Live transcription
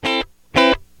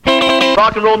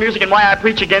rock and roll music and why I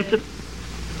preach against it?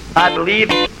 I believe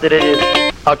that it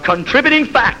is a contributing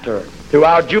factor to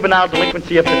our juvenile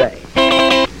delinquency of today.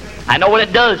 I know what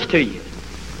it does to you.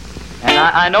 And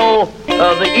I know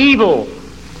the evil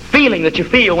feeling that you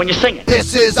feel when you sing it.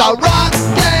 This is a rock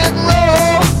and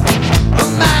roll, a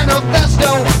manifesto,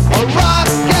 a rock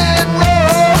and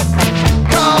roll,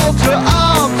 call to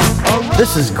arms.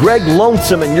 This is Greg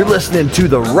Lonesome, and you're listening to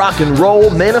the Rock and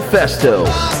Roll Manifesto,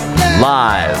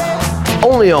 live,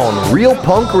 only on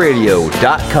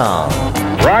RealPunkRadio.com.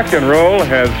 Rock and roll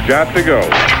has got to go.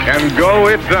 And go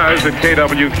it does at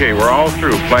KWK. We're all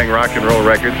through playing rock and roll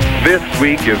records. This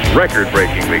week is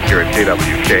record-breaking week here at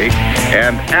KWK.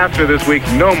 And after this week,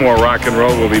 no more rock and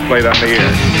roll will be played on the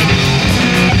air.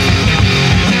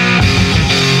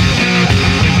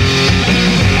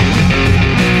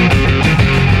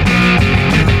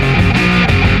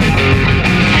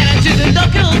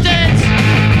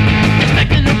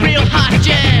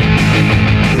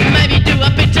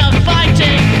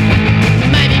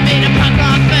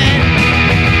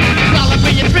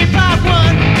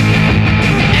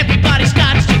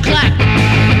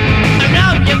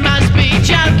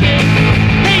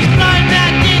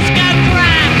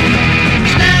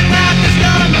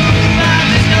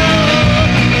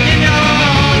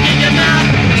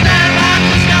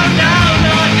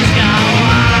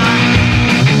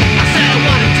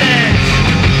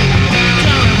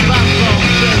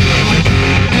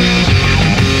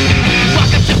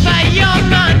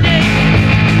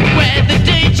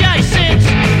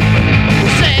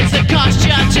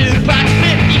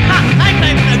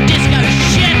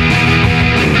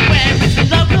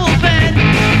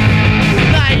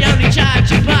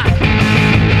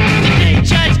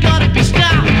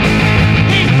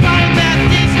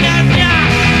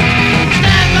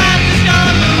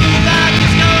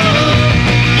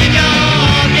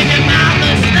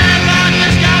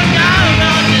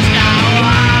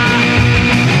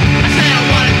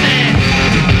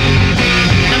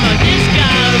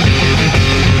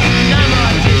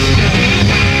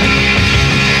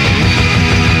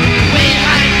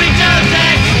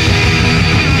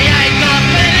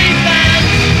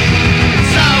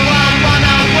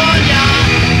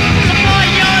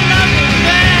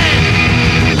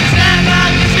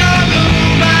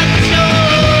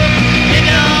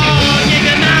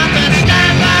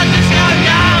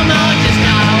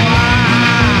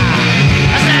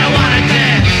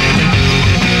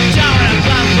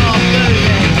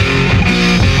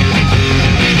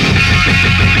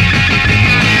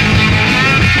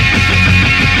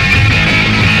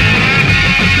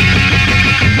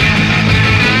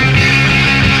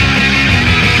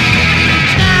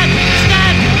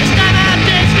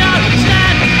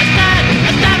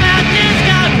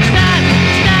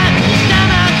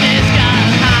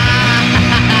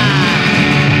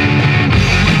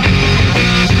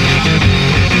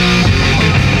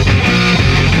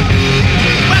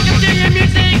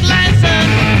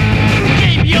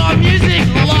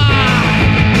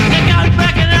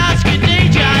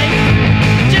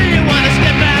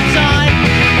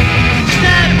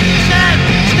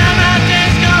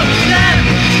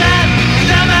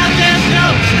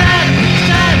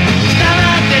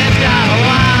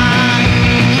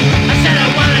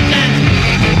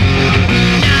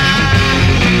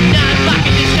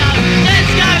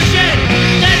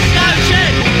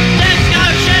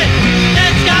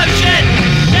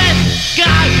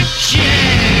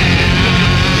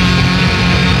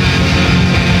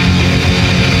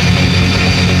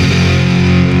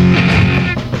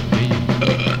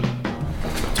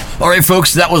 All right,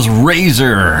 folks, that was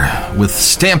Razor with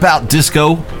Stamp Out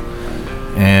Disco.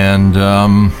 And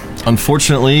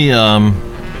unfortunately,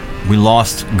 we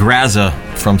lost Grazza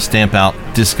from Stamp Out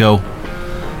Disco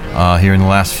here in the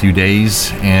last few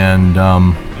days. And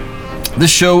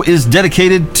this show is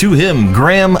dedicated to him.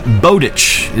 Graham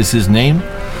Bowditch is his name.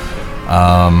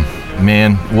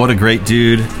 Man, what a great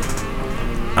dude.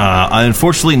 I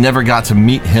unfortunately never got to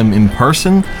meet him in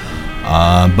person.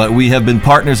 But we have been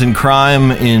partners in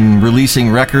crime in releasing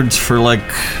records for like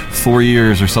 4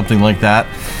 years or something like that.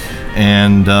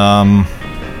 And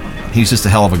he's just a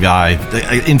hell of a guy.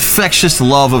 Infectious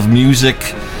love of music.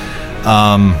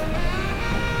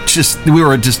 We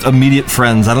were just immediate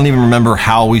friends. I don't even remember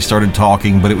how we started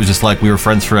talking, but it was just like we were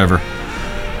friends forever.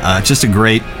 Just a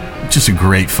great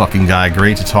fucking guy.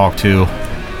 Great to talk to.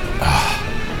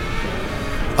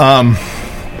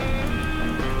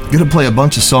 Gonna play a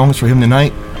bunch of songs for him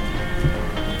tonight.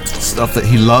 Stuff that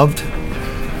he loved.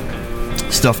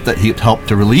 Stuff that he helped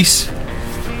to release.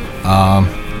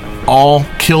 All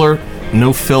killer,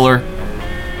 no filler.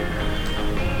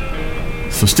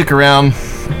 So stick around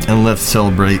and let's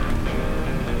celebrate.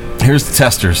 Here's the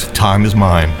Testers. Time Is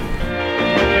Mine.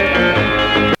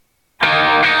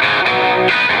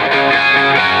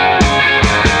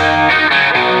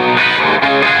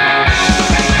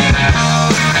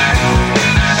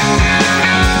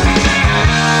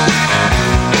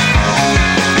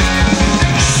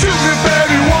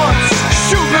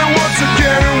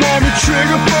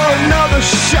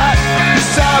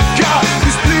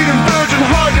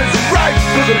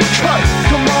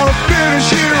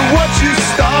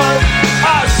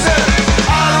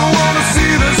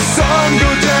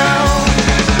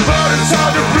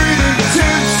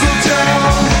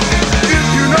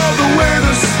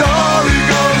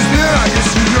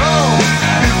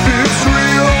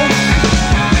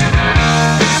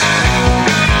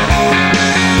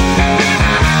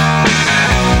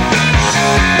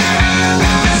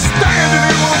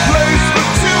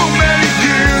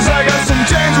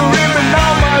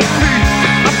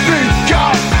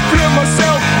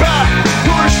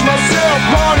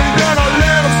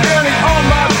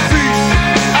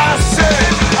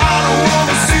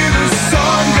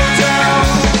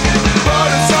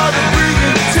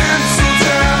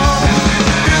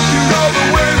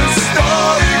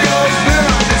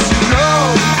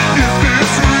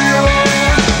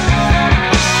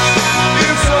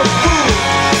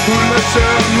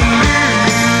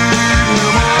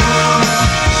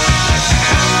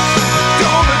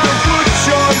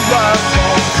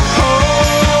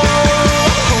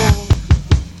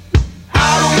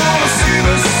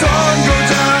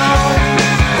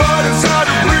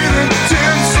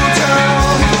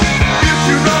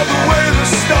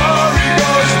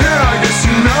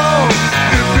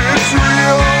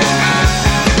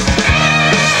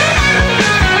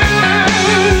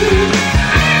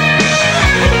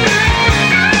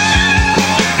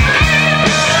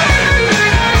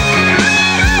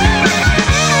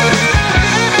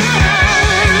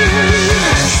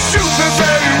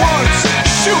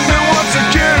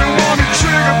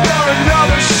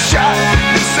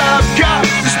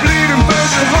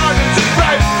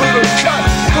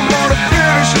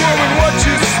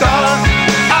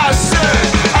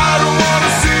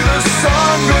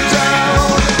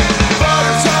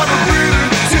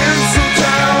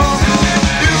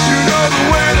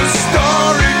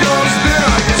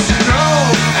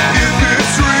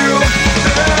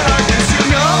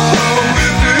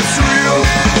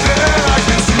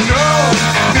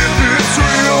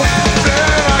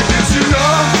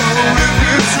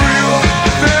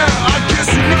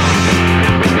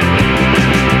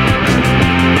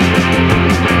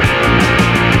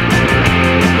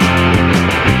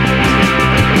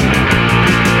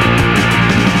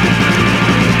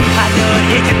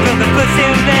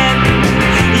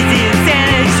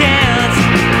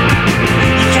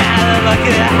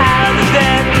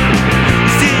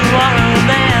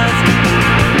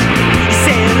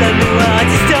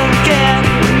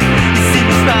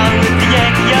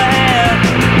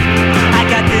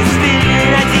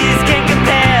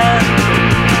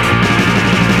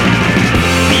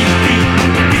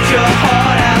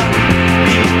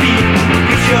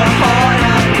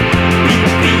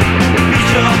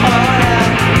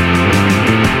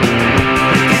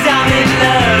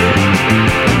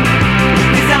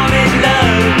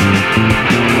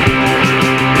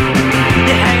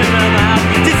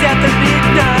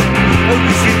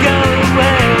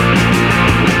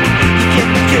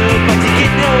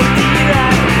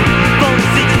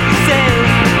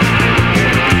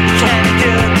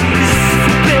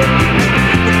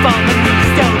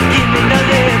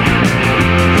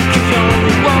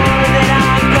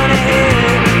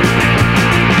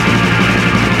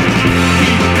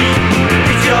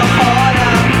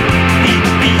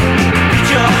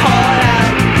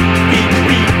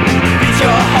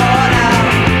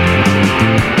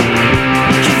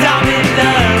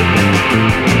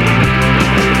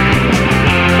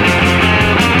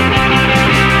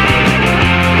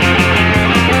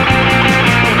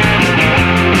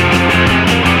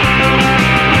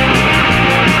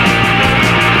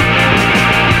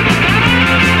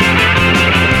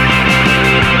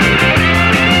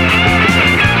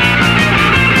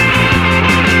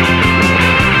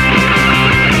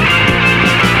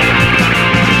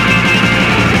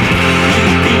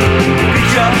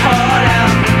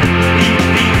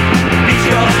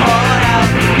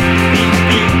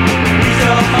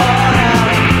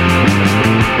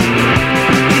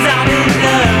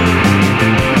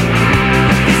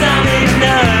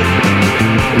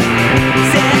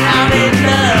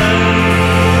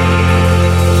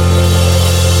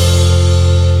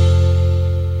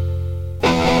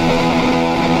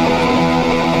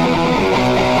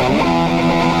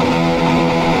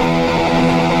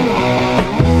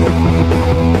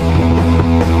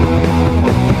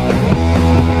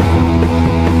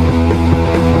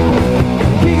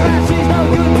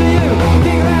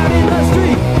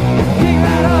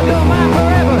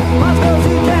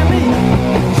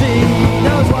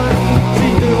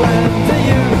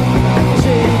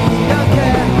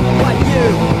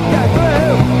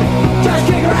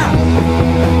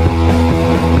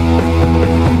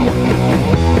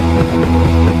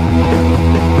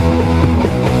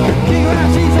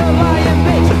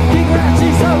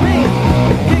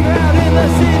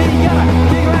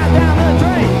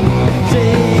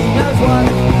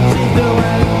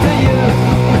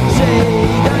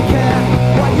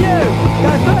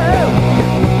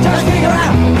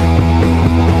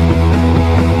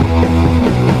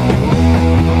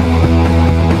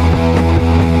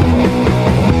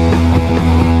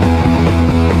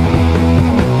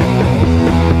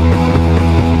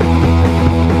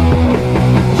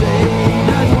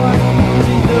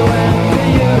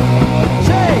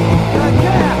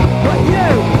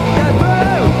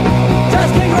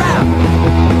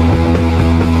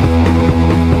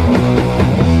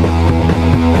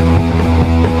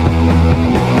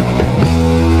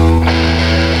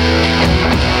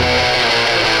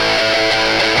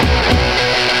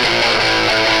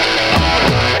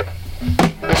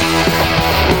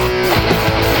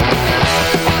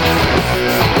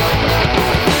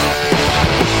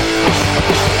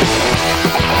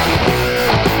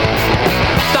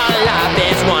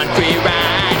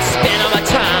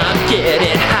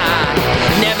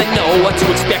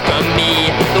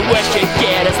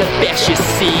 best you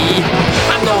see.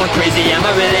 I'm going crazy, am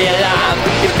I really alive?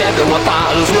 If everyone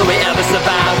follows, will we ever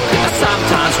survive? I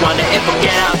sometimes wonder if we'll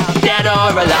get out, dead or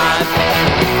alive.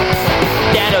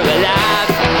 Dead or alive.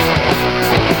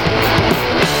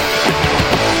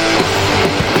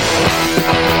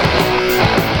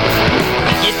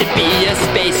 Used to be a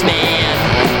spaceman,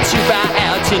 too far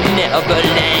out to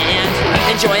Neverland,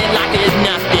 enjoying life is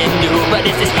nothing new, but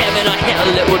is this heaven or hell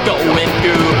that we're going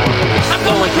through? I'm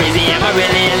going crazy, am I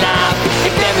really alive?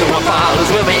 If everyone follows,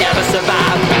 will we ever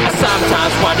survive? I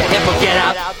sometimes wonder if we'll get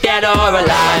out, dead or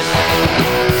alive.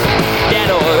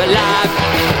 Dead or alive.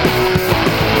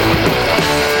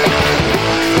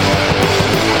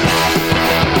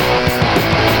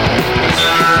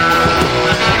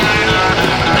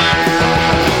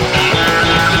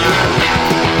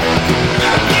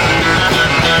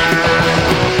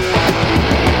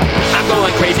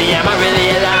 Crazy, am I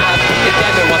really alive? If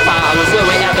everyone follows, will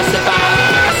we ever survive?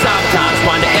 I sometimes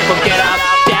wonder if we'll get out,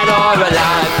 dead or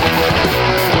alive.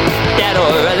 Dead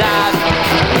or alive.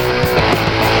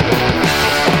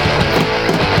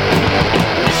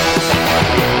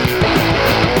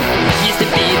 Used to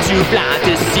be too blind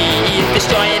to see,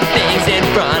 destroying things in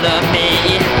front of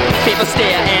me. People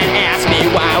stare and ask me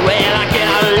why. Will I get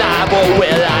out alive or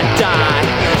will I die?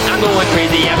 I'm going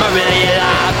crazy, am I really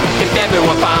alive? If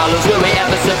everyone follows, will we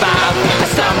ever survive? I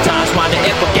sometimes wonder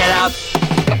if we'll get out.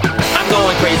 I'm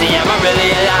going crazy, am I really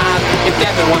alive? If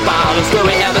everyone follows, will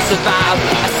we ever survive?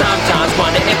 I sometimes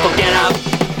wonder if we'll get out.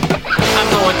 I'm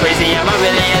going crazy, am I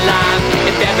really alive?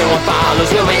 If everyone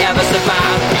follows, will we ever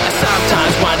survive? I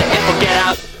sometimes wonder if we'll get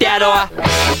out, dead or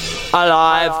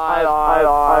alive.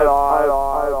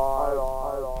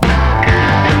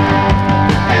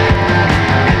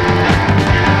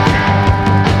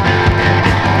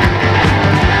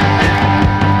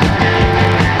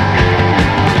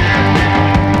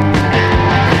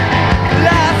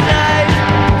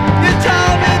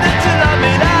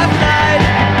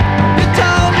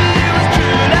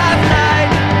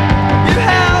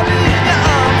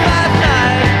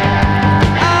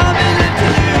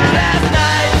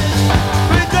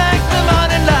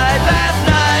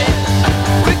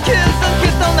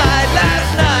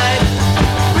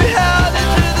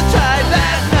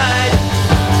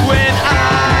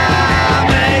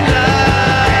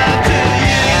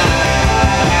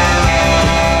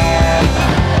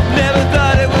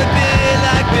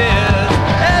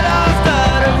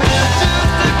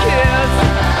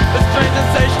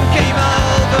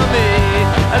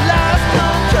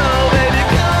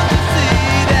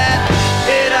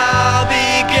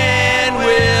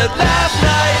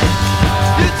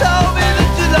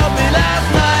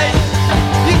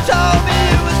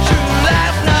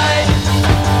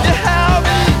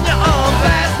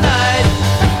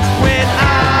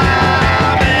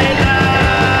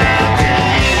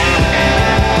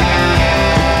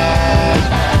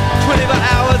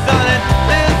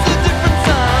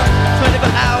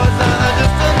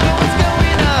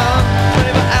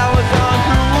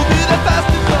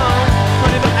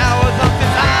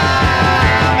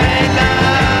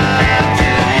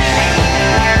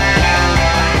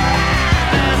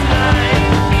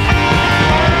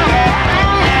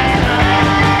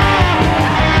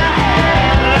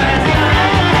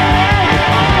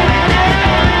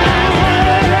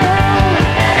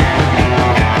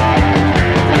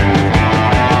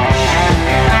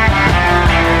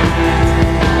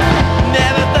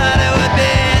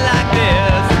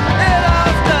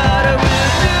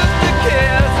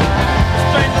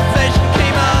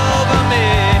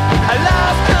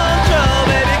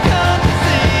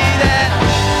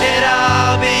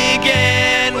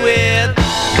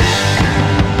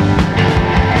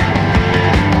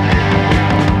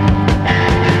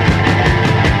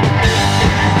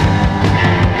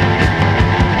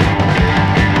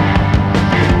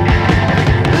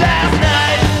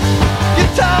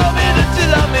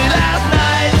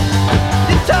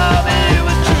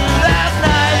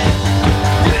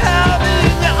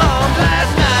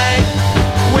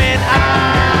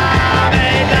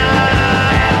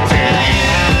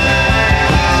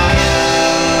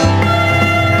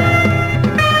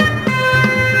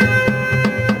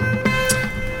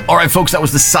 All right, folks, that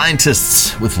was the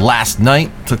Scientists with Last Night.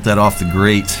 Took that off the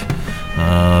great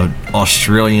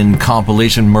Australian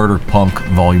compilation Murder Punk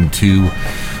Volume 2.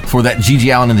 For that,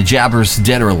 Gigi Allen and the Jabbers,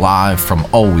 Dead or Alive, from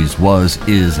Always Was,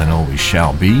 Is, and Always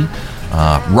Shall Be.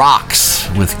 Rocks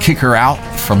with Kick Her Out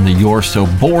from the You're So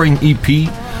Boring EP.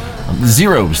 The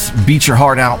Zeros, Beat Your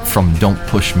Heart Out from Don't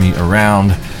Push Me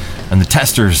Around. And the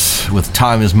Testers with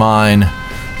Time Is Mine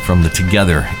from the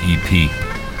Together EP.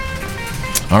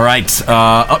 All right,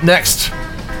 up next,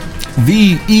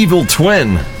 The Evil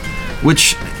Twin,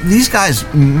 which these guys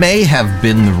may have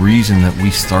been the reason that we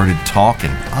started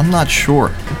talking. I'm not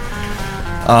sure.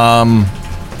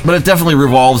 But it definitely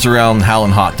revolves around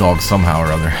Howlin' Hot Dog somehow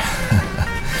or other.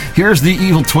 Here's The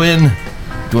Evil Twin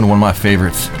doing one of my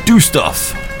favorites, Do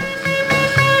Stuff.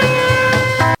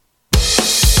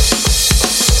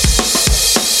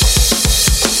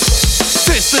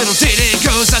 This little ditty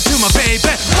goes out to my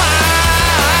baby. Why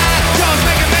you always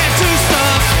make a man do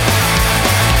stuff?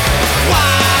 Why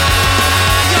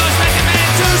you always make a man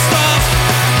do stuff?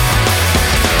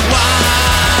 Why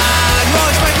you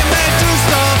always make a man do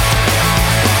stuff?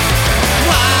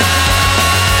 Why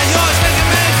you always make a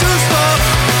man do stuff?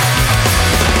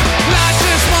 I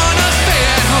just wanna stay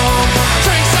at home,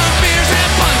 drink some beers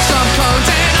and punch some cones,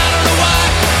 and I don't know why,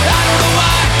 I don't know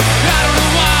why, I don't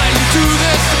know why you do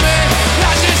this to me.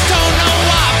 I just don't know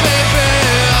why, baby.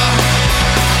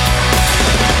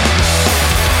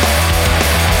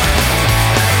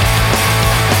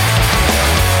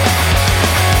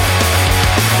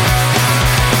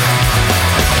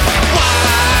 Why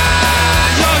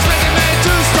you always making me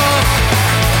do stuff?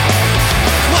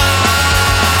 Why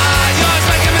you always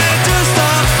making me do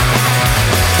stuff?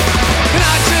 And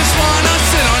I just wanna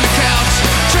sit on the couch,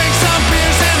 drink some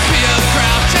beers and be a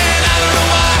grouch, and I don't know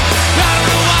why, I don't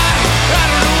know why, I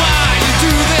don't know why you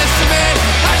do this to me.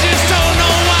 I just don't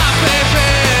know why, baby.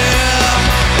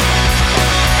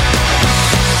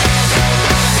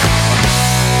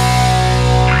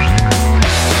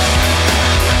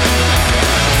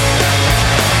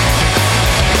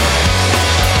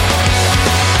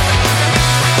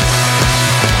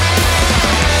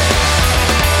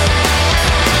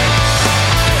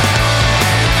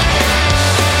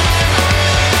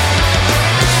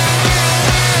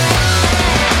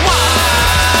 Why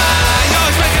you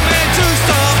always making me do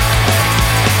stuff?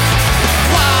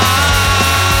 Why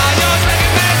you always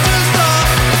making me do stuff?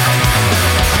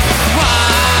 Why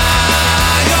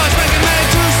you always making me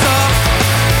do stuff?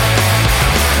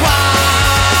 Why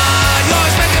you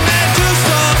always making me do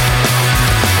stuff?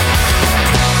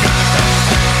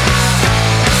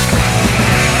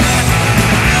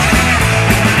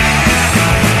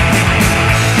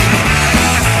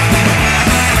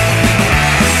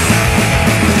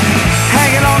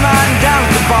 Hanging all night and down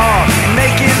at the bar,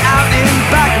 making out in the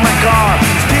back of my car.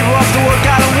 There's people off to work,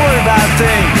 I don't worry about a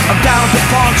thing. I'm down at the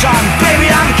pawn shop, and baby,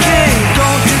 I'm the king.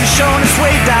 Going to the show and it's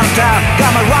way downtown.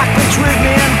 Got my rock bench with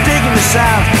me and I'm digging the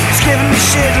sound. It's giving me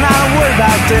shit and I don't worry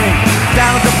about a thing.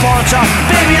 Down at the pawn shop,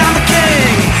 baby, I'm the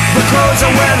king. The clothes I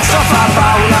wear and stuff I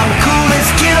buy, well, I'm the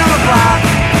coolest kid on the block.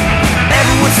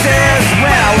 Everyone stares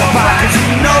when I walk by, cause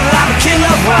you know that I'm the king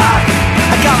of rock.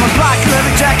 I got my black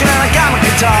leather jacket and I got my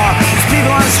guitar. There's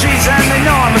people on the streets and they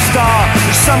know I'm a star.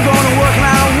 There's some going to work and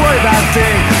I don't worry about a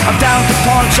thing. I'm down at the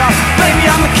pawn shop, baby,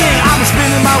 I'm the king. I'm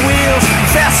spinning my wheels,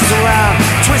 fast as around,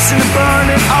 twisting and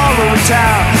burning all over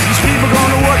town. There's people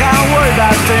going to work, I don't worry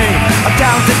about a thing. I'm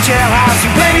down at the jailhouse,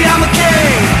 and baby, I'm the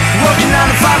king. Working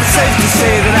 9 to 5, it's safe to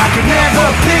say that I could never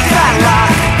pick that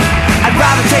lock. I'd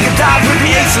rather take a dive with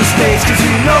the ace of spades, cause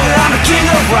you know that I'm the king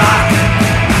of rock.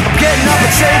 I'm getting up at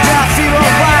stage and I feel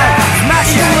alright.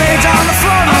 Smashing rage on the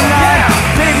floor tonight.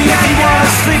 Baby, if you wanna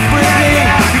sleep with me,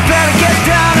 you better get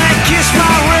down and kiss my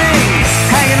ring.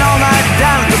 Hanging all night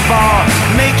down at the bar,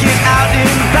 making out in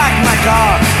the back of my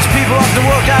car. There's people off to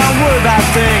work, I don't worry about a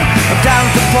thing. I'm down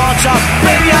at the pawn shop,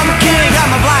 baby, I'm the king. Got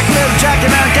my black leather jacket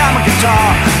and I got my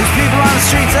guitar. There's people on the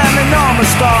streets and they know I'm a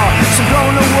star. So I'm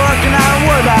going to work and I don't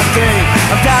worry about a thing.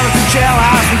 I'm down at the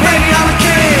jailhouse, and baby, I'm the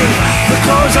king. The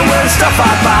clothes I wear, the stuff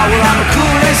I buy, well, I'm the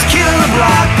coolest kid on the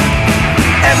block.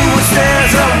 Everyone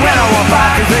stares up when I walk by,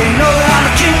 cause they know that I'm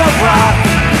the king of rock.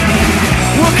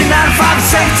 Working 9 to 5, it's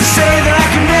safe to say that I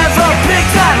can never pick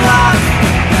that lock.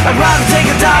 I'd rather take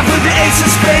a dive with the ace of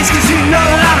spades, cause you know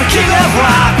that I'm the king of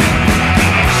rock.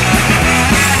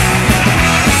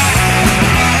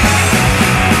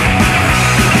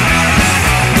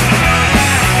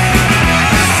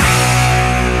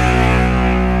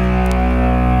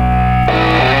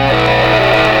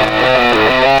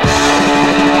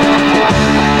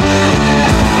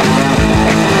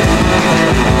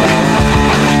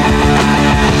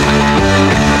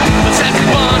 Let's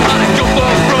everyone on a go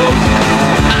for road.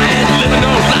 I ain't living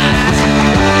no lies.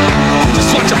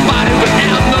 Just watch a body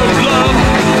without no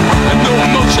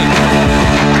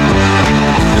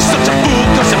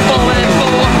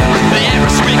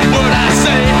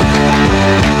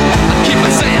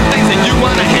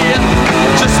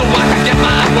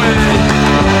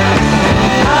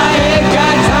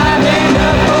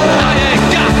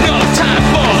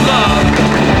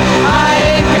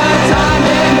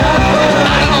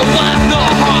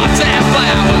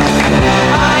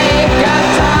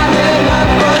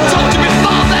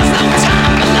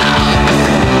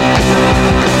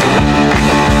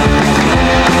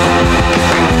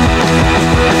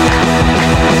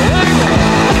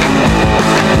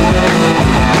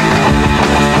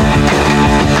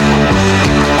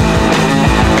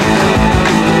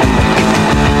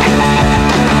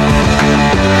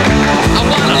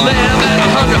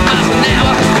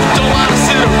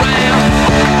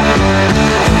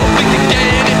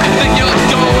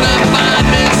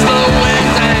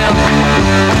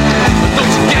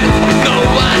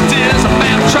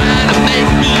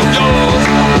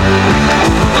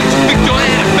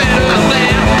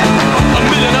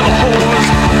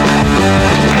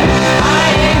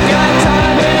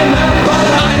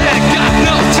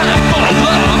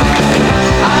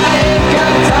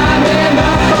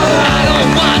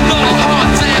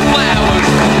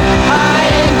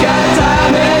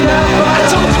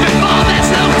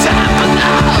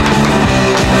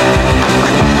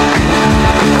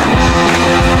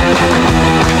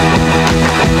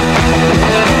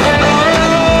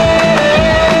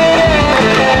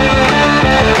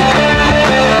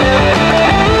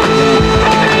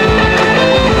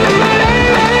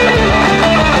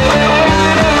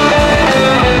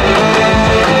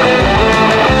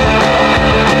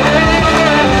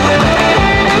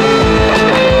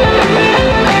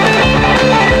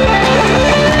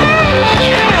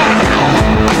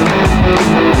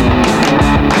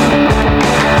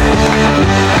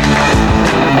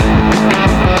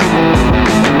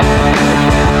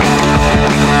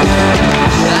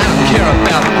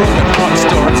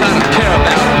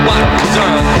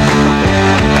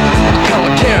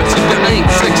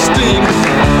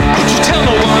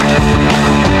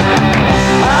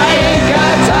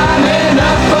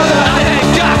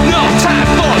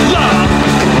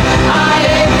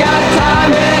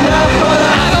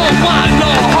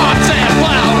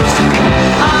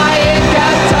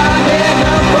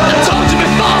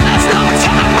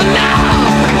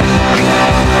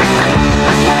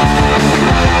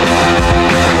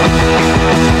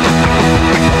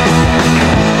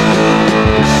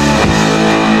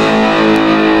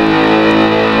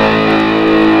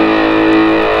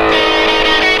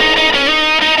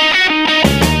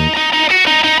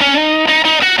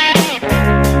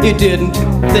You didn't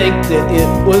think that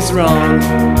it was wrong.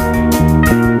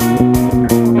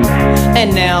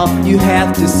 And now you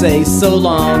have to say so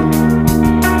long.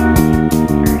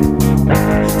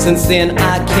 Since then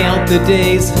I count the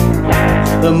days,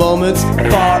 the moments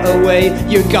far away,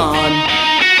 you're gone.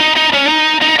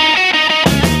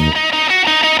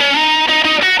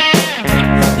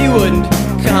 You wouldn't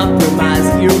compromise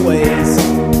your ways,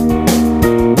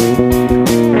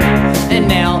 and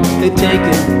now they're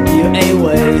taking you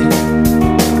away.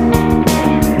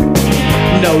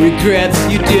 No regrets,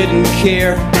 you didn't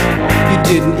care. You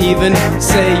didn't even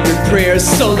say your prayers.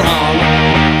 So long.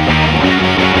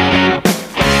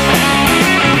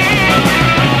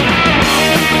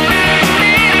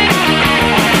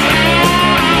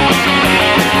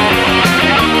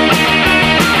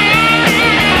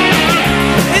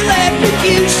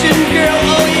 Electrocution, girl,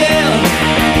 oh yeah.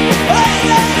 Oh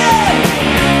yeah, yeah.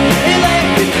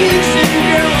 Electrocution,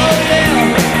 girl, oh yeah.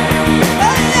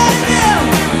 Oh yeah,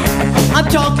 yeah. I'm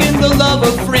talking the love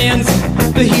of friends,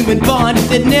 the human bond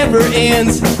that never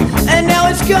ends. And now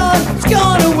it's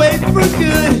gone away for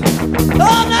good.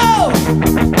 Oh no!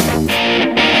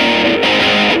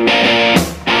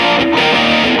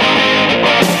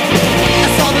 I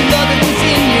saw the love that was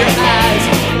in your eyes,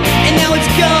 and now it's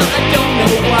gone, I don't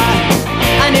know why.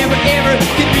 I never ever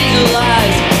could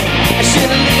realize I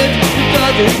should've lived with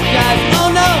other guys. Oh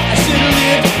no, I should've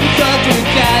lived with other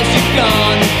guys. You're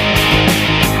gone.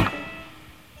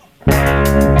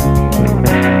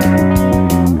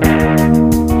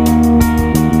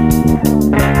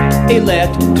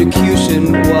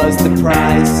 Electrocution was the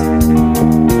price.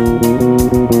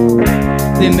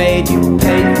 They made you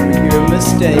pay for your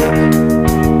mistake.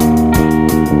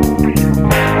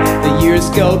 The years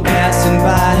go passing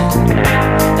by,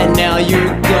 and now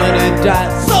you're gonna die.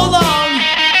 So long!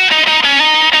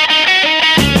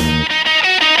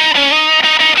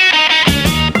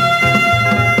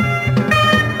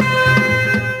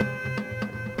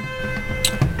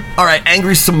 All right,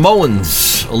 Angry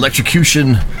Samoans,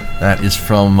 Electrocution. That is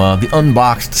from the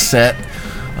Unboxed set.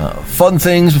 Fun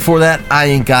things before that, I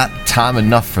Ain't Got Time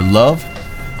Enough for Love.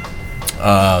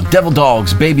 Devil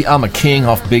Dogs, Baby I'm a King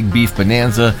off Big Beef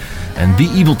Bonanza. And The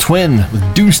Evil Twin with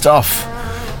Do Stuff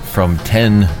from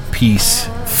 10-Piece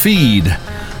Feed.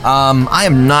 I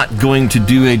am not going to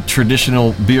do a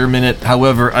traditional beer minute.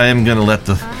 However, I am going to let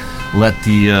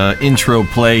the intro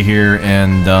play here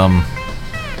and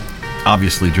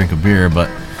obviously drink a beer,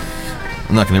 but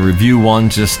I'm not going to review one,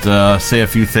 just say a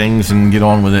few things and get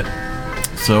on with it.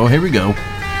 So here we go.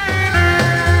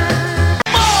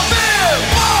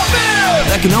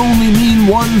 That can only mean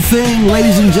one thing,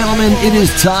 ladies and gentlemen. It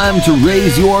is time to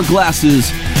raise your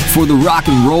glasses for the Rock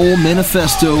and Roll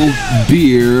Manifesto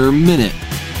Beer Minute.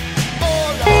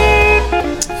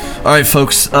 All right,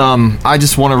 folks. I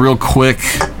just want to real quick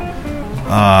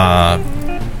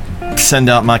send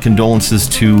out my condolences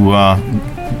to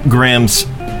Graham's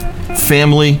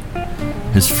family,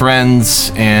 his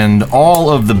friends, and all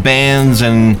of the bands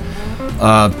and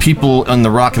people in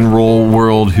the rock and roll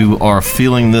world who are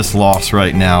feeling this loss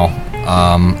right now.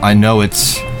 I know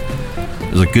there's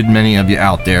a good many of you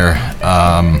out there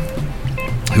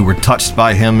who were touched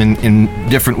by him in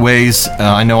different ways.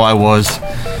 I know I was.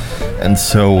 And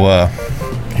so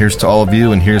here's to all of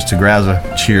you, and here's to Grazza.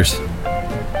 Cheers.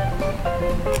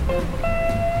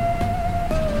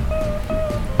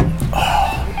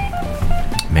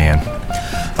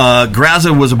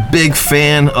 Grazza was a big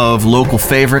fan of local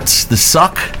favorites, The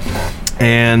Suck,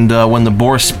 and when the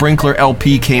Boris Sprinkler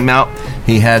LP came out,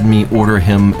 he had me order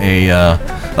him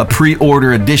a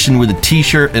pre-order edition with a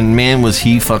t-shirt, and man was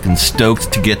he fucking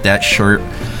stoked to get that shirt.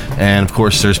 And of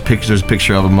course there's a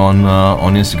picture of him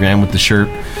on Instagram with the shirt,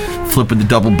 flipping the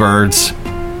double birds,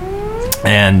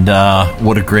 and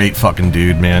what a great fucking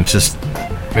dude, man. Just,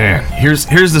 man, here's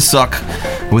The Suck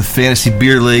with Fantasy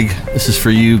Beer League. This is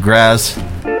for you, Graz.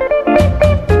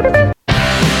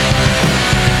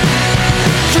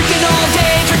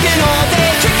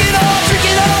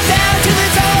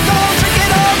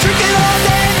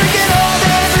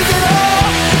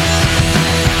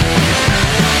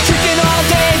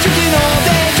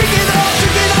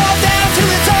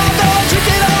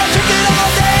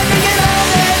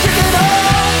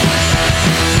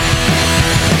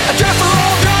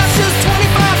 $25,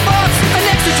 an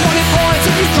extra 20 points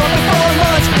if you drunk before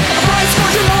lunch. A price for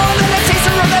your mom and a taste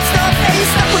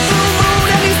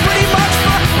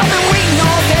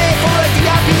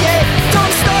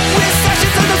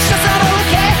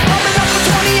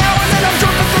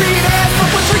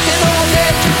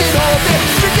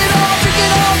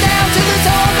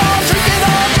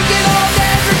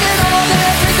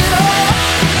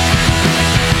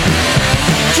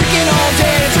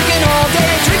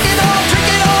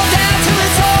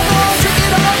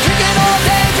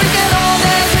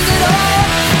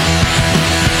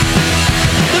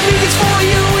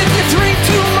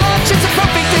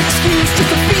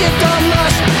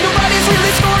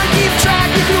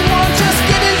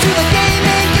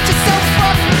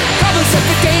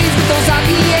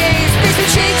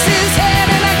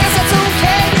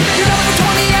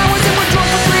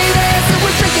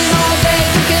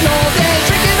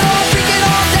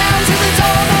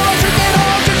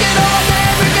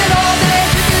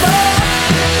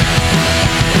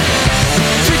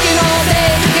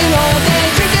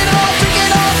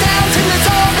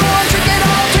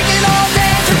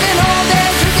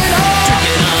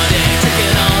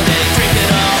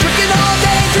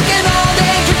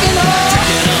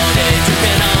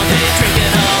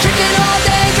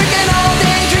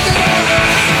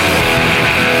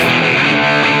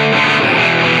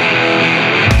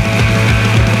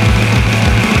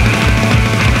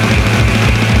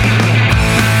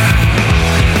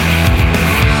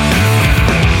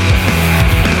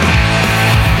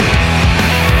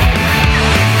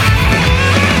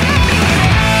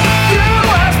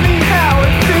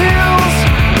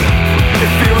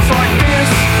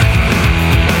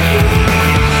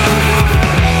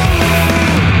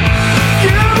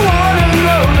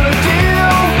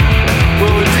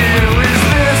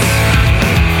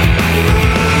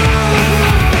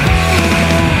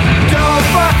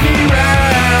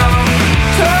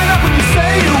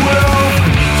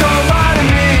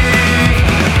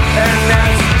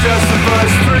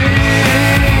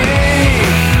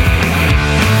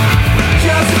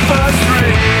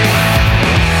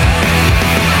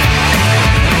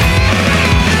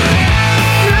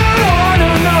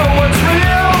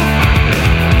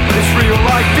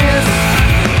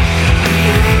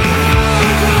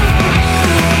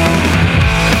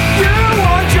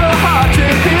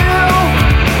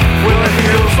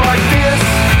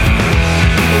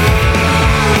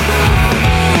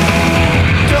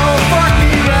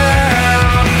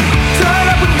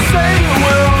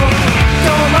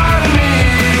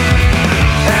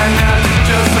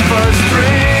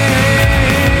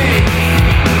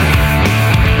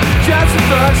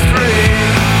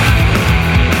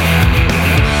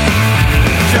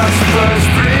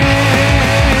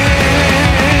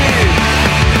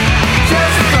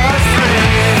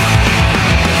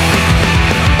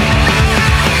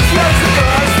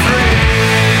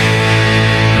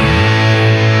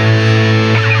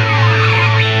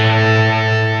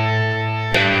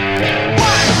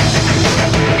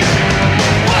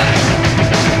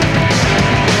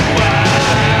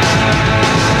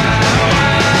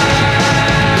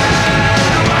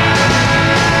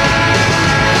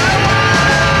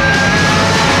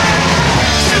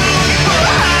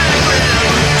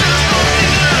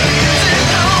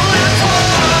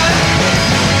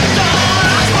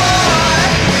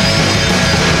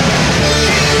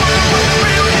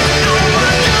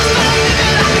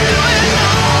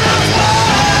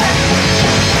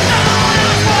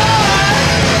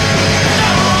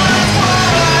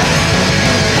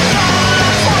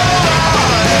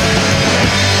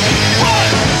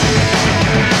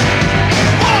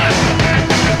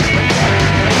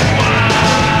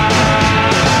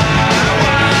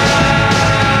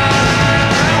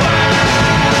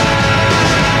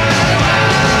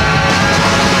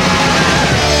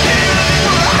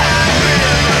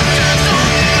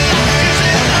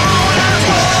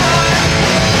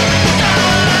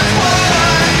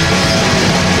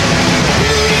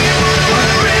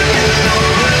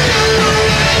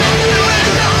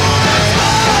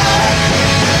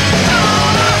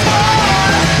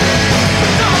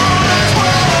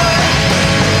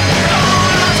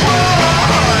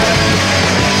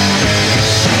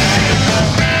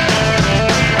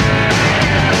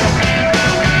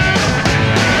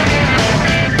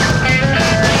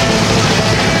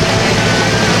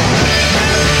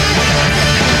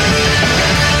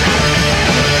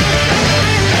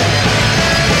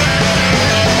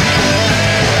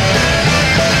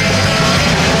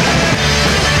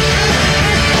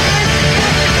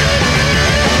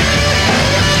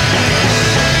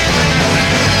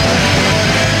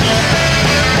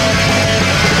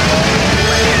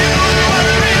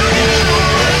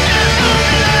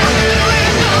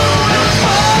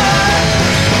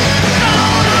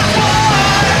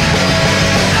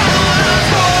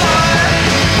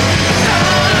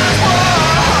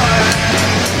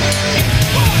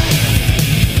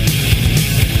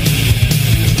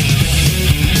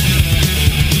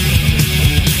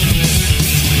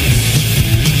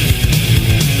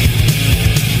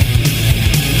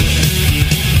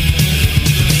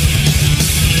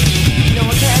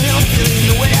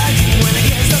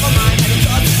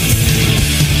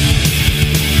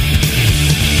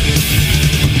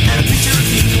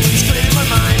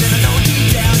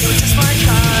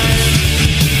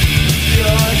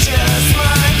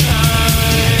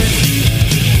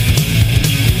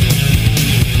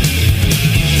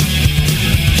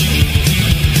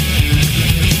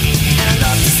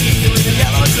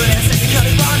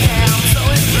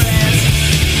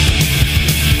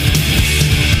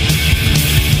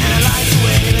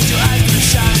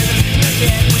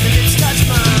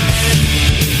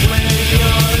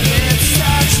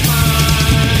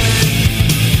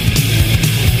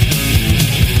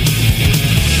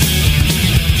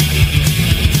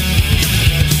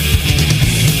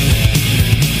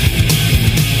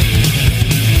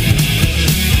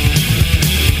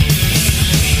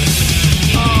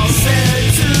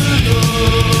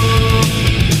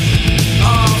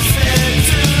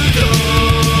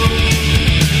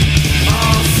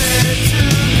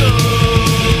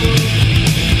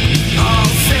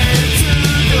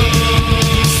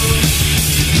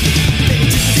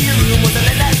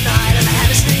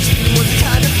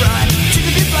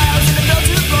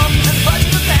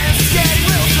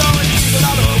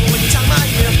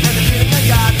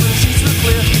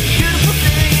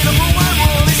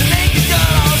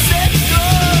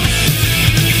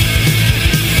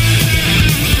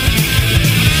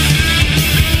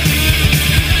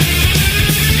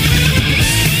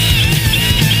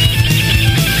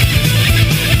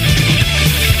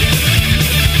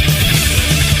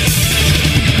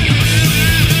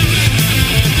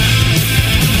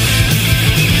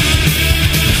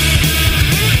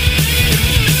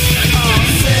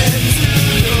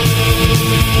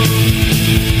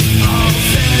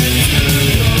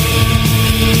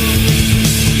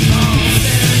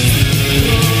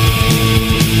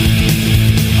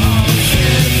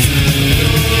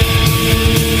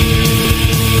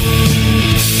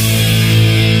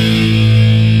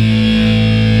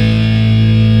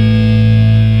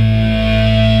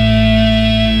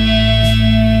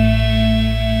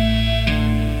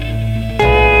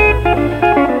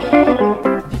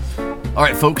All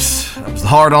right, folks, that was the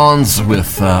Hard-Ons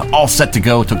with All Set to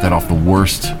Go. Took that off the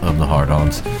worst of the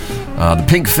Hard-Ons. The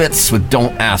Pink Fits with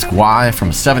Don't Ask Why from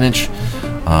a 7-inch.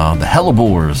 The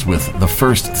Hellebores with The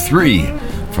First Three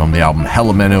from the album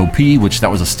Hellamen OP, which that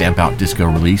was a Stamp Out Disco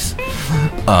release.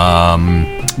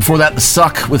 Before that, The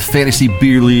Suck with Fantasy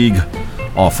Beer League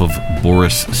off of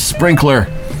Boris Sprinkler.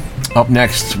 Up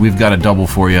next, we've got a double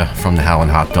for you from the Howlin'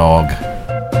 Hot Dog.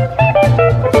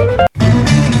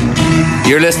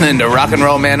 You're listening to Rock and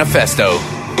Roll Manifesto,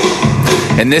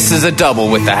 and this is a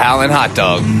double with the Howlin' Hot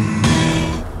Dog.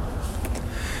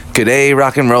 G'day,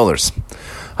 rock and rollers.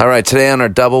 All right, today on our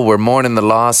double, we're mourning the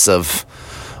loss of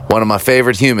one of my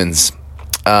favorite humans,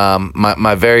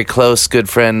 my very close good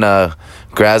friend,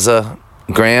 Grazza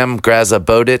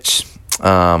Bowditch.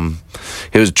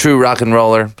 He was a true rock and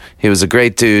roller. He was a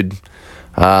great dude.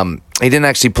 He didn't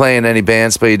actually play in any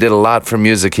bands, but he did a lot for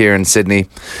music here in Sydney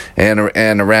and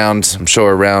around, I'm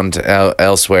sure, around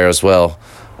elsewhere as well.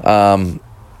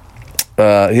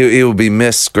 He will be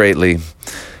missed greatly.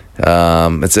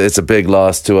 It's a big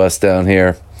loss to us down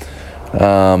here.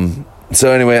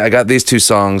 So anyway, I got these two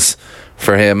songs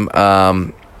for him.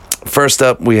 First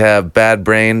up, we have Bad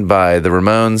Brain by the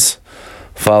Ramones,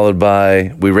 followed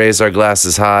by We Raise Our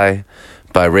Glasses High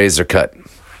by Razor Cut.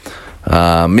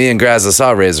 Me and Grazza saw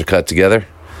Razor Cut together.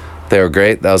 They were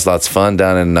great. That was lots of fun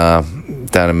down in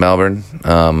Melbourne.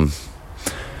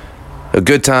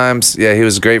 Good times. Yeah, he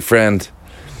was a great friend.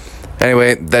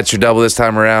 Anyway, that's your double this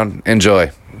time around. Enjoy.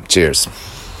 Cheers.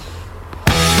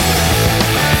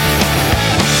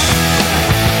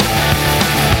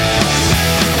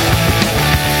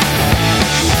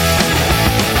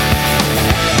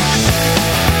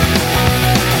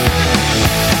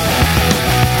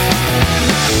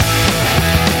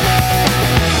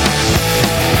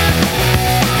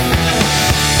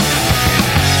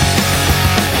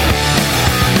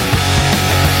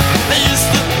 I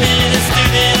used to be a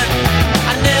student.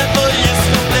 I never used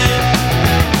to play.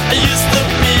 I used to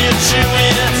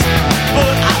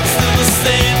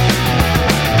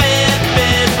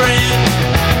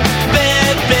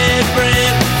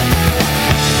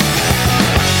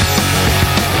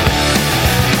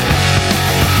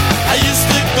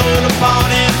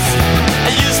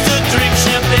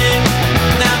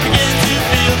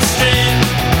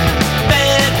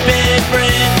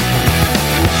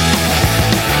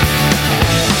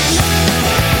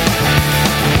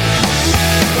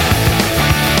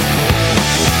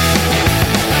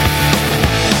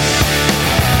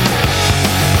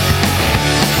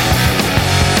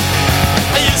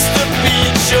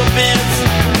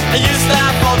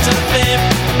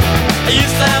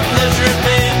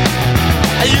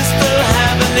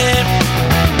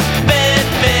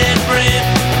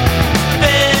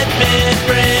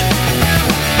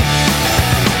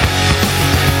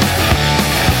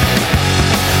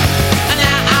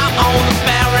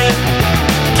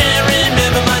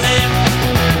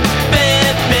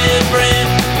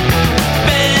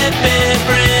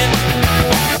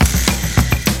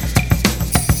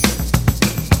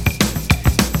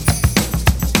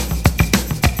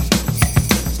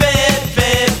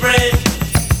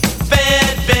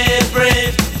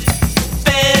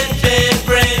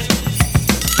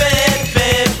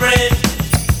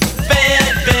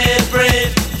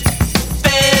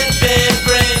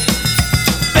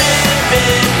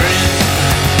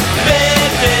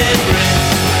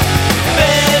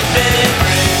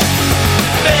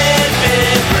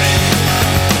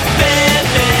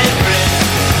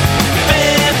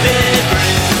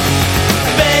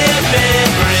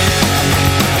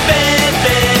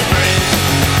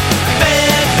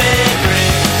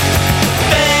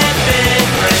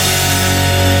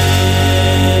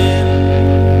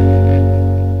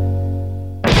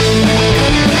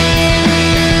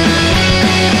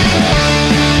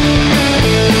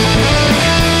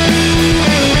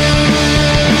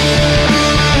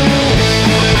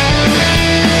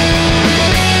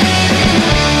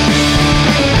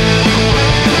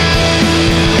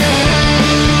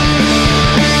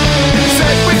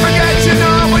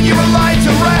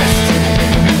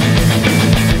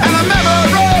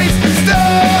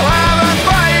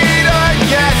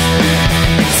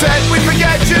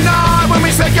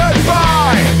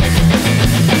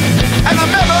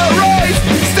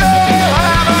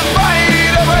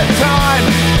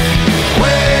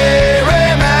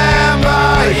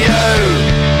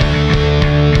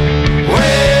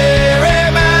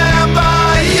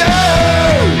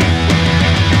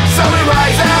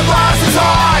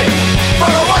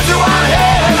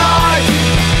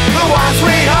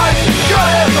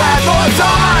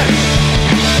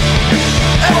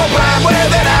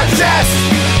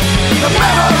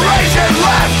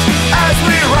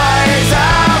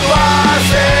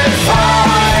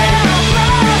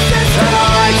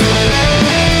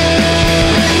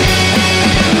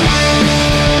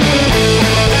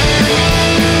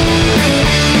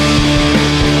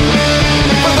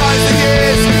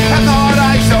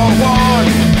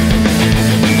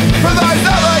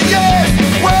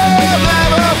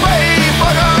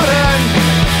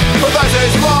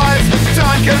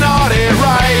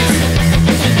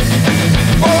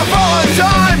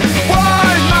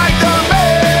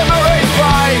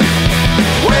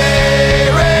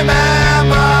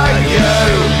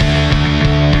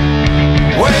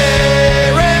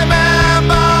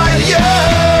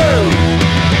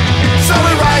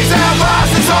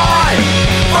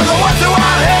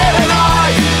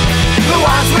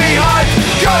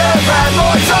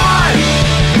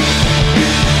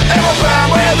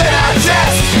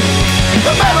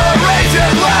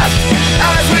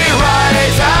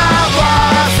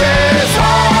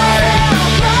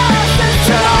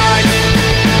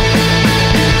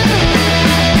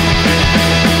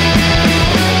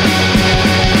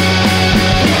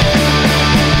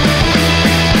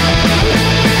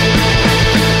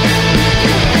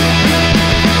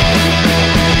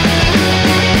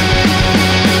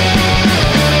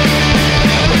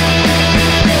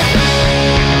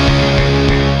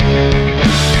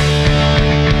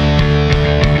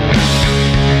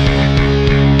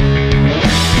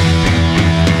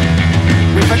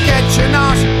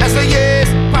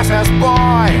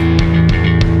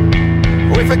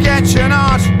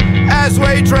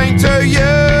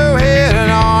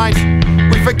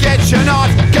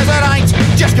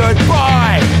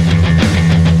goodbye.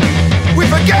 We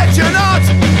forget you not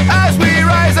as we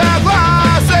raise our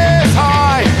glasses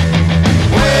high.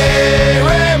 We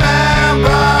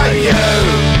remember you.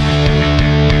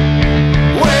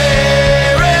 We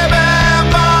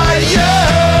remember you.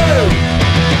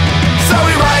 So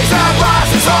we raise our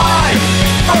glasses high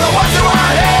for the ones who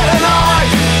aren't here tonight,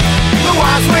 the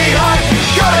ones we hope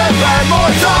could have had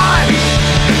more time.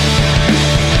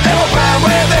 It will burn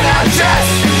within our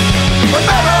chests, but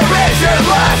memories are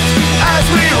left as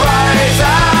we raise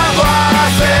our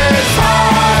glasses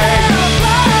high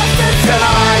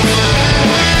tonight.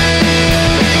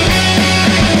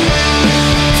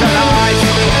 Tonight.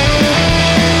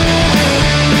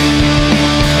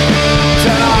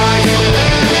 Tonight.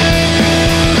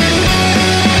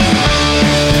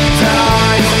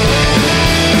 Tonight.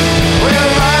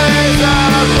 We'll raise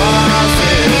our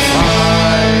glasses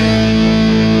high.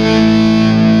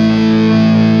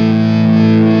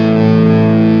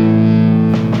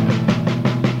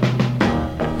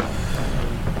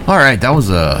 All right, that was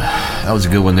a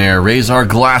good one there. Raise Our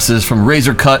Glasses from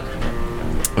Razor Cut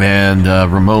and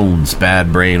Ramones,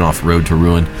 Bad Brain off Road to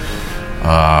Ruin.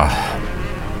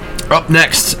 Up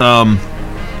next,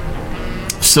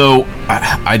 so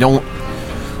I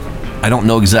don't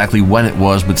know exactly when it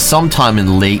was, but sometime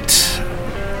in late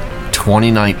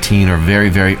 2019 or very,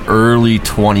 very early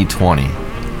 2020,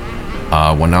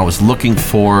 when I was looking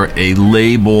for a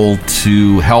label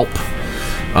to help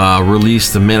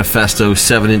release the Manifesto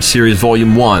 7-inch series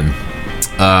volume 1.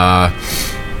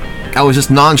 I was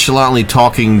just nonchalantly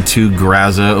talking to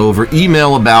Grazza over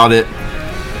email about it,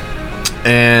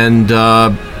 and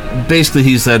basically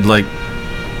he said, like,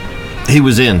 he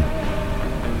was in,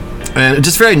 and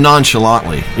just very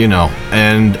nonchalantly, you know,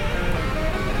 and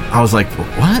I was like,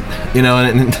 what? You know,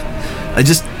 and it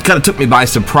just kind of took me by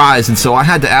surprise, and so I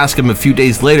had to ask him a few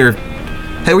days later,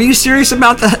 hey, were you serious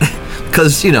about that?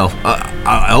 Because, you know,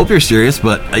 I hope you're serious,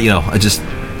 but, you know, I just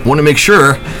want to make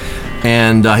sure.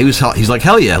 And he's like,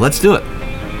 hell yeah, let's do it.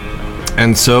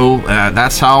 And so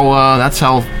that's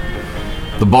how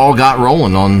the ball got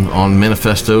rolling on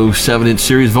Manifesto 7-inch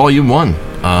series volume 1.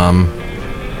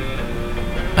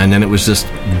 And then it was just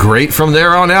great from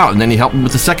there on out. And then he helped me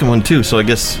with the second one too. So I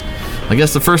guess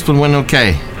the first one went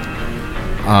okay.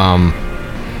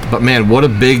 But man, what a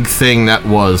big thing that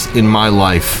was in my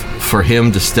life for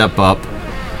him to step up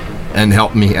and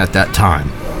help me at that time.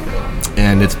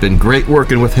 And it's been great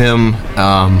working with him.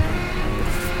 I'm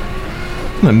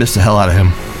gonna miss the hell out of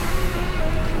him.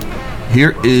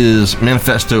 Here is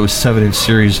Manifesto 7-inch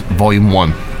series volume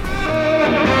 1.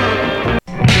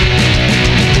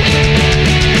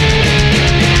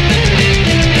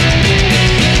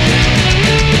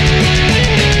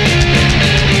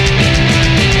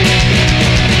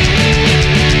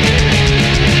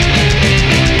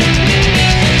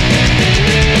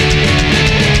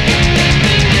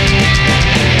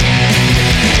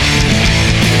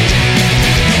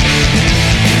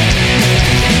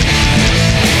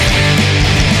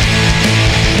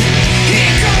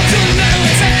 Here comes the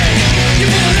Lewis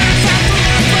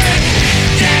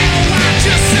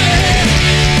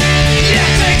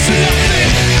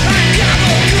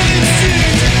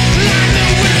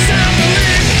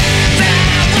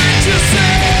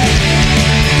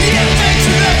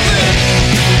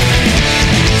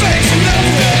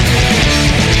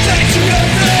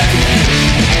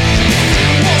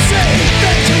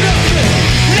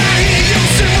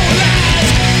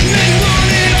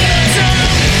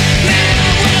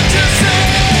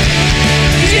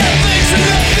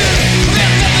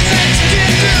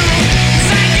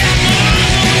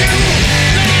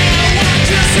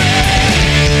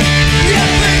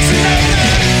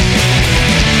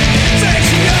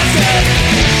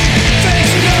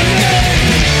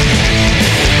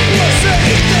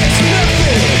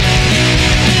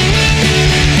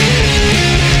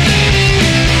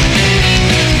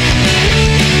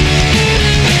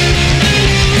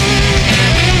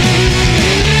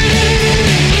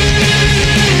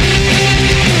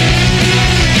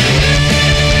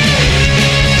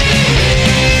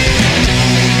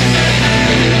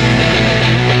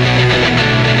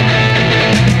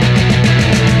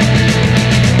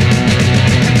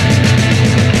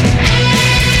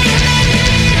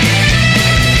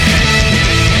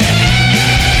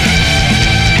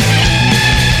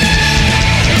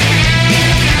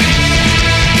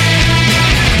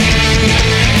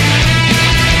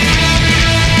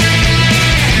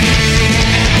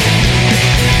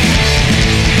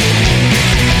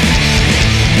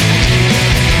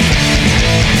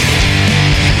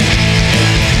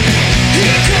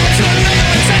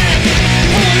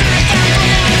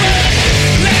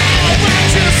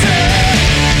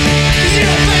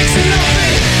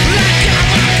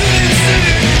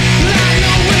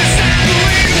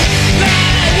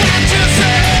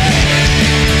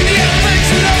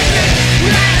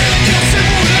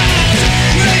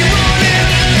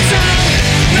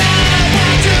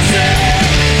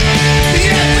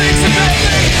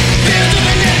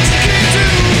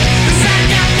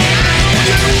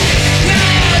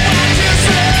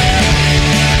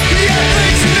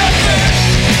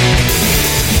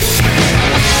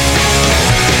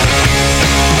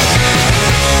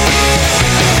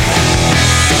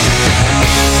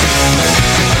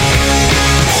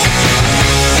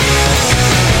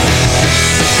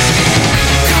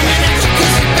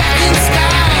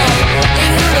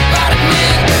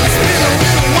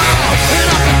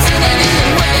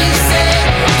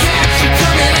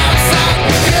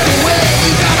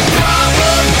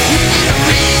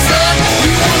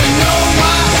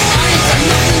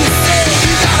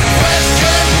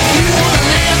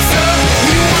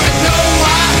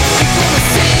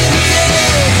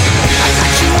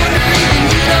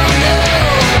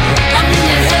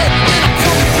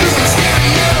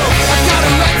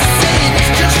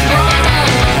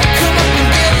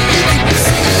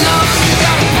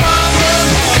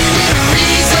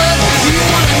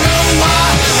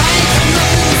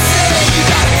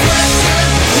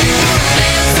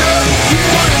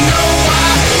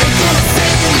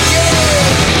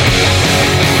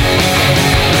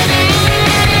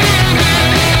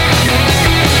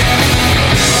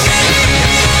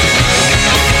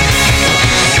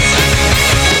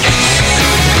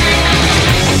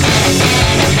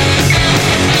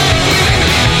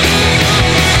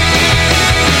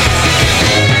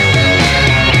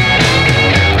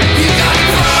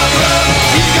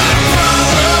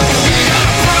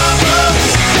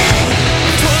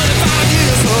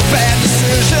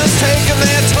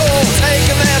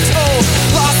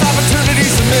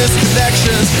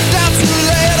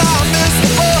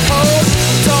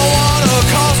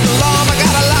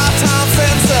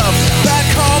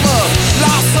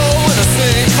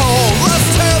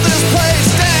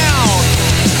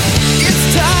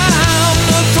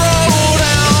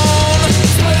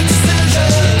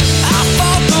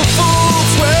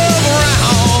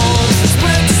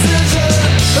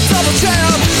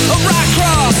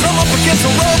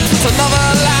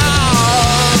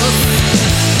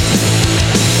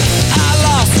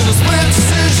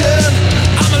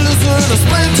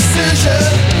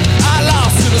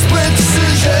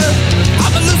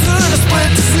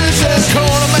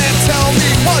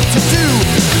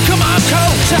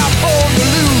coach, I'm born to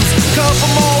lose. Couple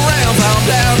more rounds, I'm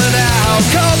down and out.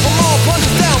 Couple more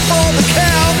punches down for the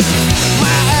count.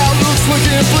 My outlook's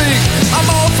looking bleak. I'm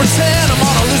 0 for 10, I'm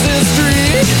on a losing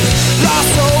streak. Lost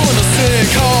soul in a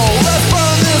sinkhole. Let's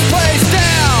burn this place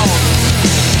down.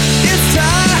 It's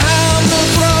time to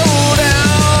throw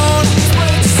down.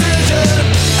 Split decision.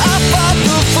 I fought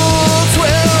the full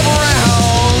 12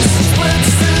 rounds. Split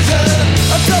decision.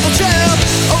 A double jab,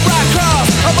 a right cross.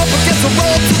 I'm up against the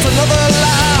ropes, it's another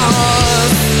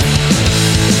loss.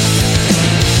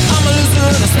 I'm a loser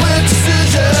in a split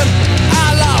decision.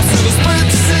 I lost in a split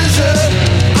decision.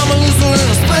 I'm a loser in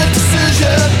a split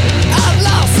decision. I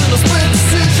lost in a split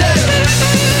decision.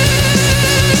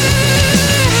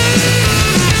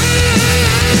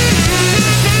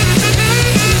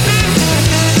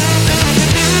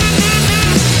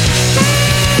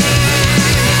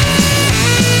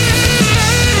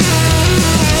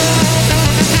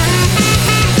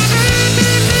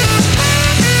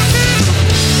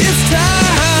 It's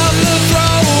time to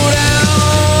throw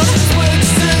down. Split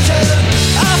decision.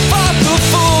 I fought the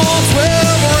full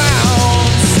 12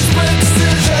 rounds. Split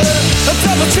decision. A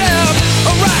double jab,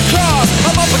 a right cross.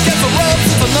 I'm up against the ropes,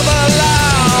 it's another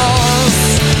loss.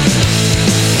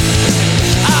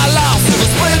 I lost in a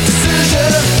split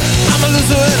decision. I'm a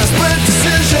loser in a split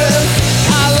decision.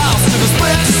 I lost in a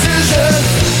split decision.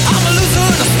 I'm a loser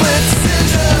in a split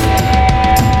decision.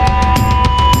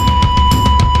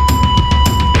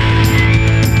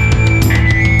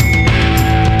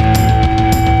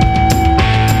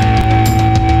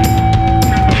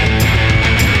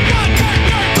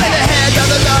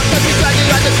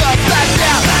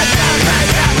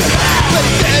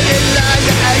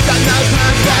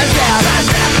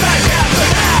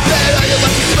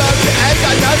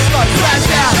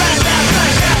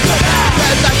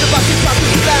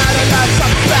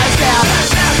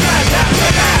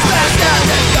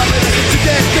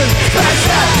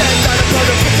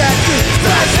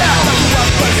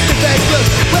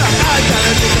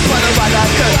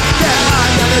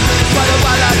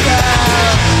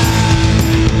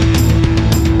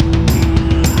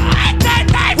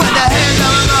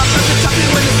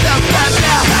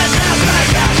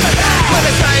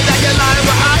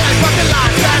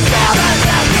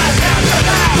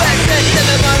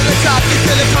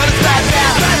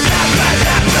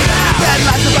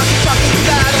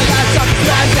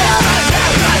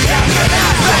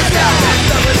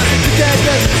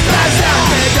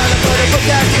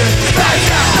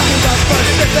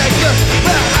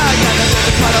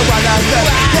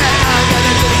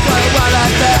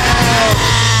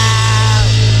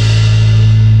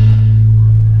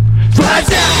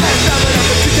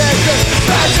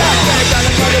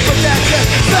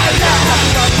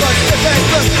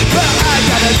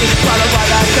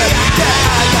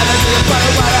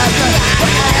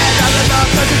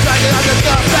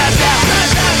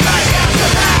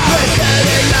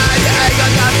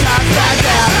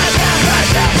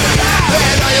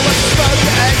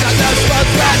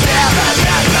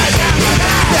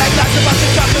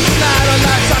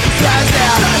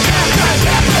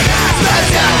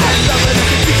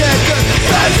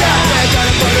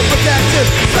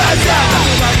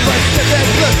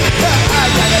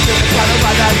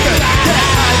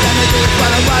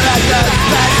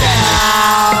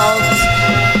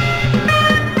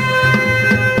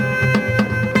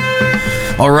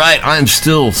 All right, I'm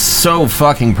still so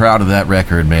fucking proud of that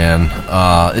record, man.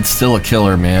 It's still a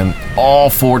killer, man.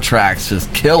 All 4 tracks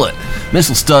just kill it.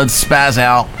 Missile Studs, Spaz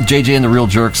Out, JJ and the Real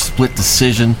Jerks, Split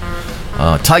Decision,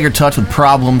 Tiger Touch with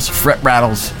Problems, Fret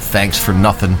Rattles, Thanks for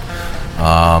Nothing.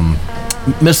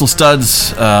 Missile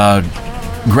Studs,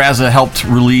 Grazza helped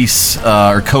release,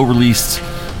 or co-released,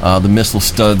 the Missile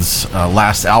Studs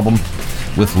last album,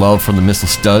 With Love from the Missile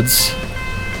Studs.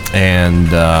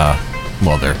 And,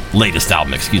 well, their latest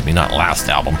album, excuse me, not last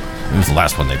album. It was the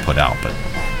last one they put out, but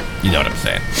you know what I'm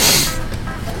saying.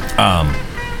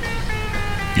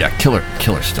 Yeah, killer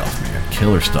stuff, man.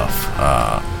 Killer stuff.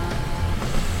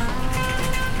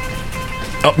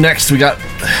 Up next, we got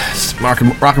Rock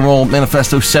and Roll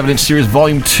Manifesto 7-inch Series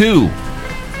Volume 2,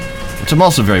 which I'm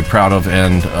also very proud of,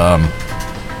 and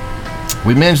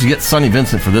we managed to get Sonny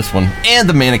Vincent for this one, and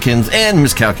the Mannequins, and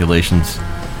Miscalculations,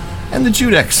 and the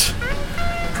Judex.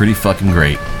 Pretty fucking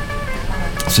great.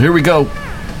 So here we go.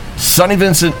 Sonny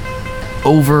Vincent,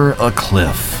 Over a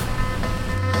Cliff.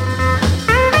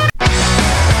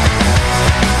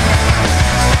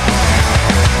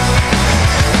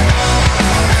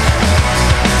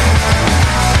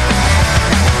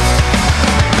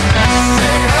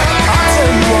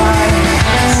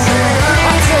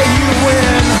 I'll tell you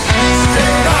when.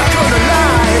 Not gonna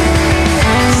lie.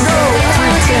 No,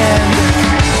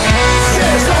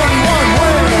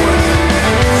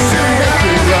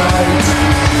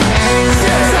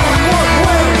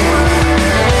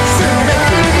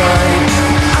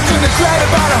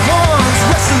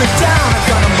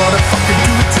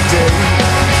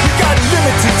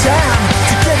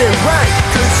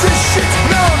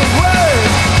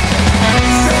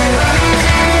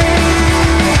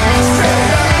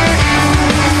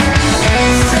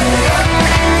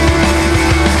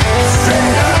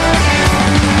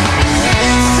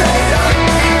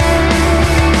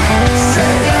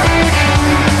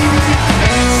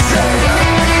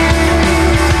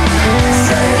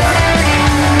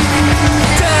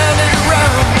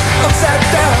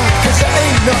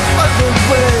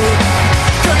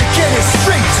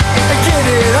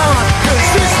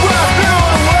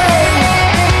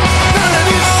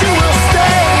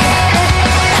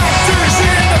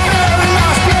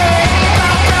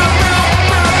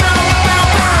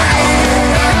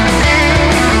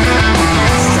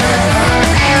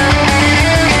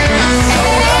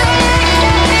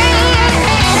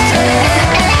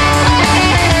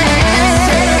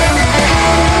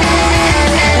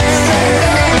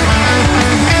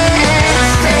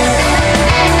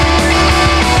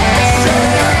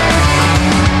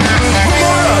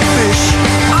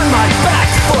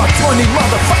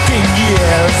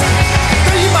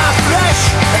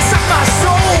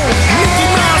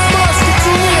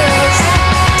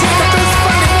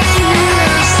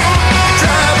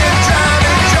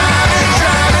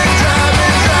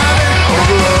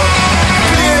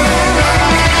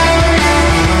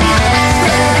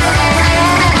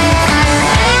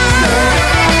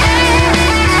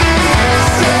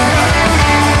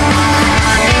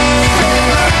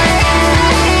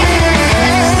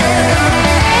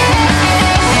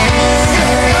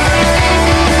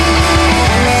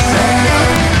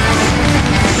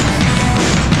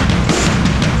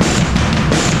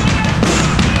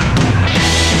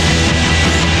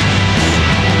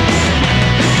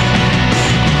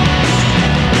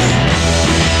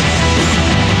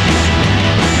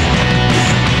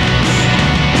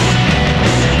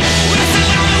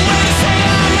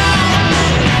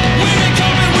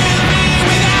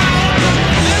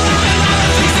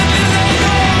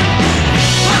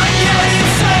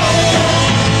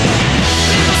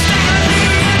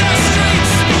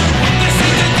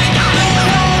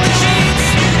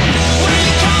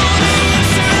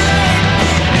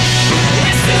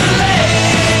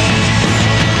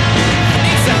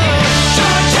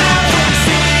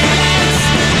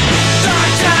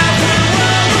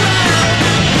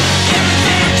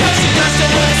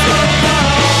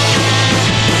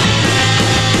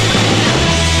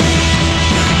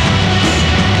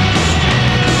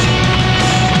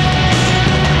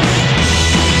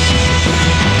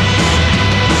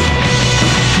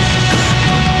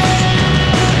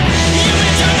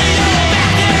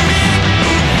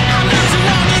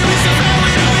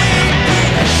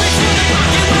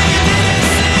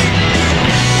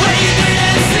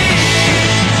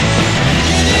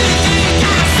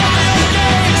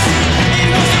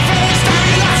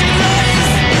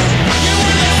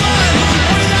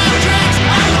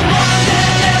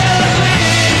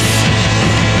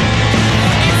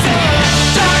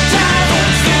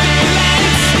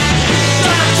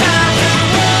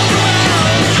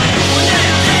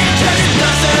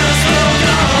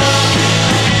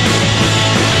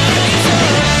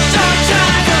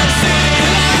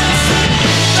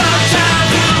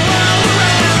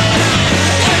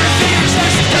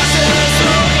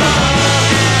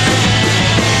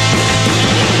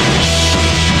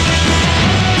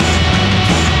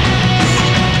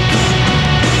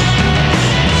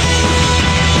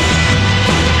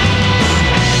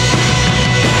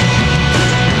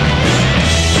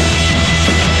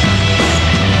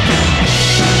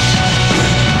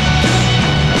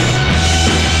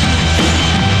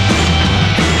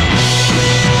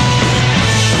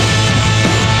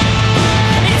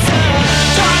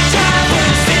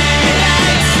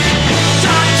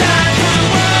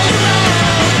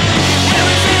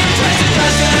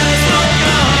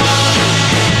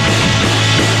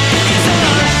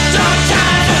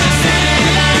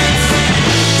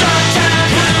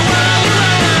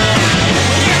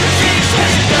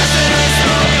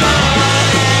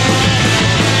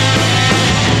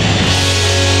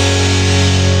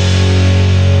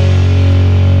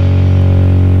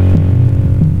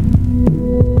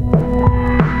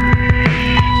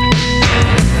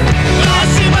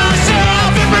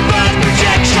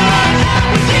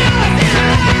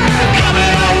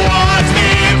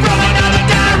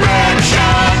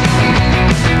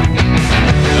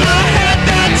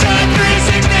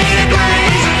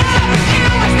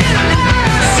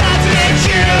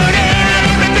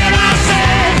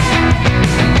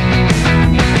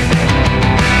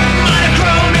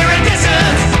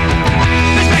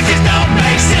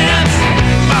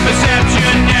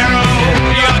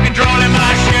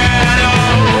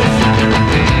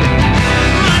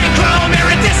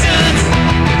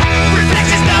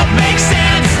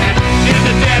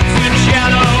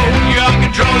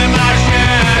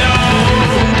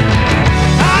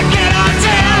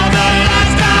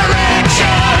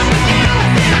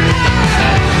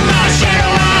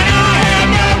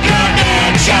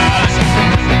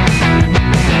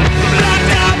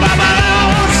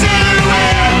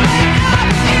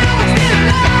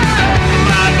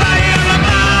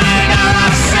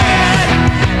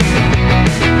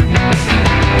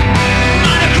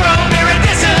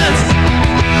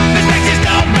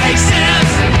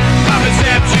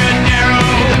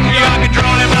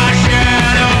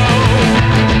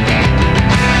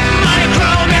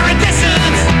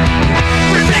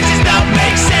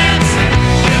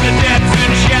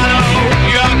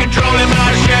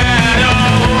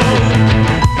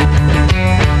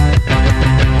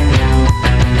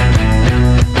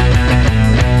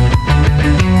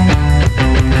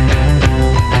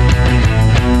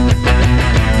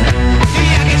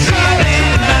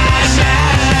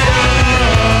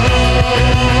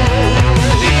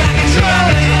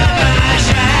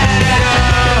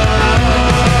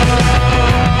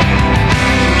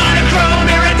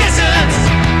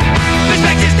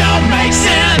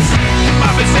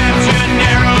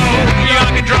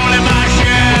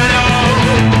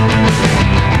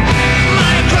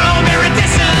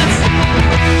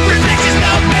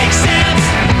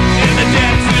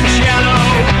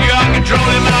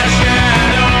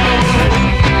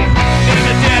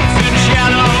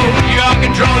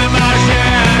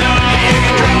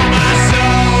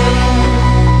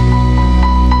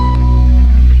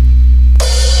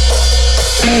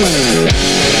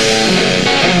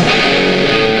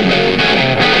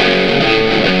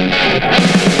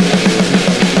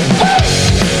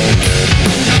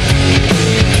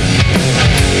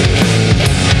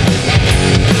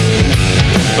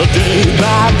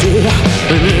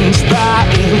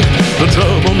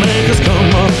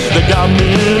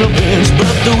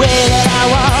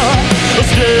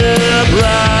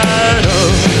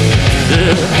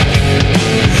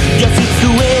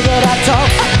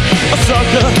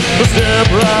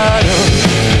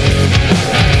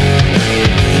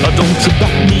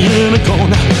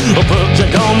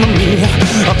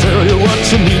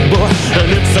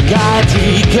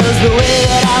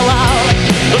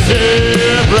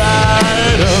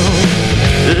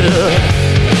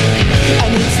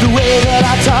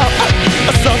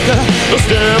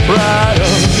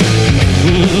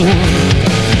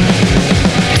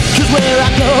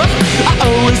 I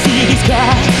always see these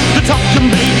guys, they're talking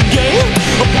big game,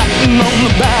 patting on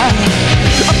the back,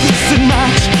 a pissing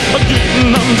match,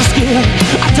 getting under skin.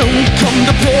 I don't come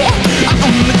to play, I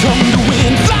only come to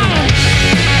win.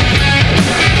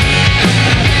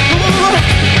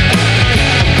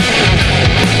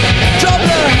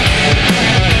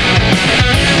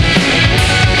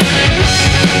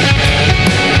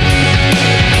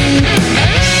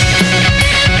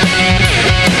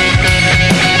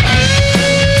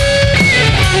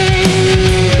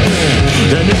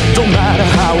 And it don't matter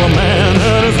how a man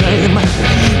earned his name,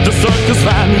 the circus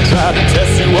finally tried to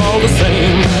test you all the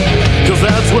same. Cause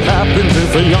that's what happens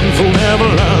if a young fool never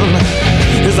learn.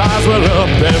 His eyes well up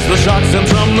as the shock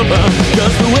sends from the burn.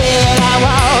 Cause the way that I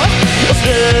walk,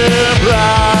 step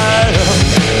right up.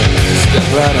 Step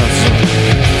right up, son.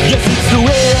 Yes, it's the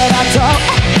way that I talk,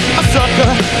 a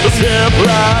sucker, step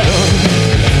right up.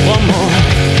 One more.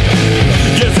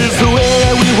 Yes, it's the way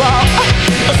that we walk,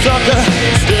 a sucker,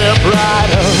 step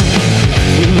right up.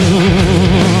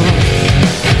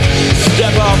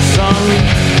 Step off, son.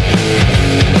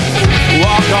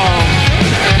 Walk on.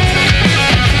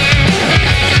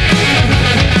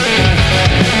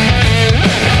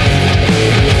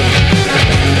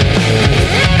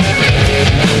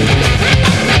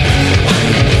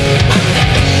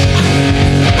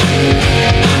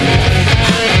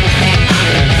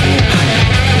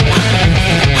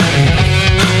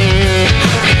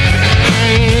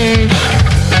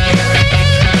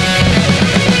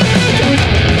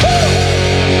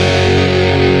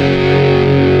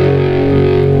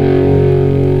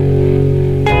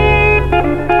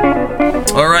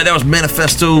 That was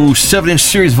Manifesto 7-inch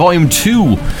series volume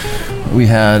 2. We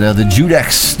had the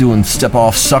Judex doing Step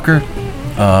Off Sucker,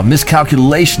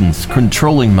 Miscalculations,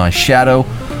 Controlling My Shadow,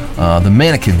 the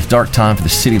Mannequins, Dark Time for the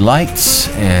City Lights,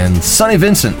 and Sonny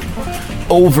Vincent,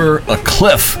 Over a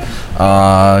Cliff.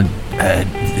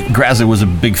 Grazza was a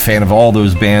big fan of all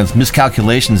those bands.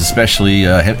 Miscalculations, especially,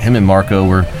 him and Marco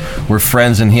were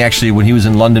friends, and he actually, when he was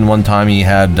in London one time, he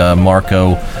had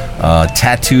Marco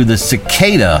tattoo the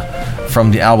cicada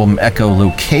from the album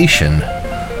Echolocation,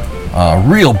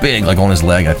 real big, like on his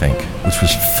leg, I think, which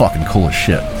was fucking cool as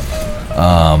shit.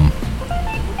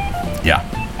 Yeah.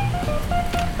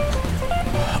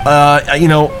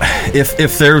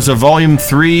 If there's a volume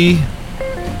 3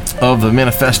 of the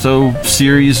Manifesto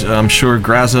series, I'm sure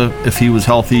Grazza, if he was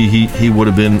healthy, he would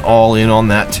have been all in on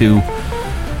that too.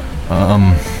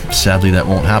 Sadly, that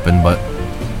won't happen, but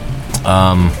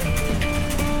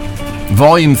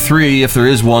Volume 3, if there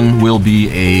is one, will be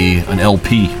an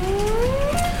LP.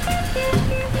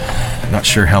 Not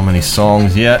sure how many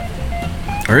songs yet,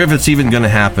 or if it's even going to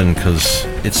happen, because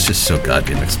it's just so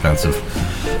goddamn expensive.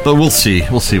 But we'll see.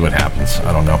 We'll see what happens.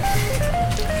 I don't know.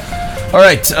 All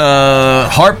right,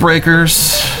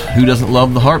 Heartbreakers. Who doesn't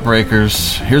love the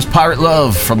Heartbreakers? Here's Pirate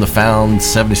Love from the Found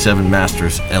 77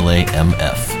 Masters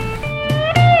LAMF.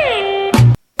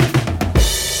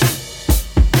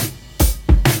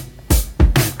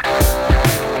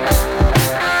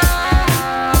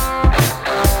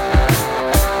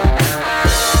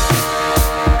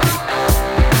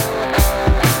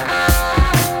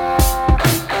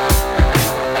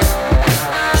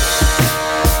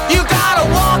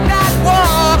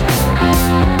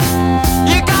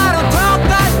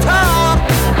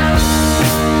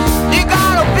 You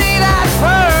gotta be that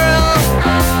pearl.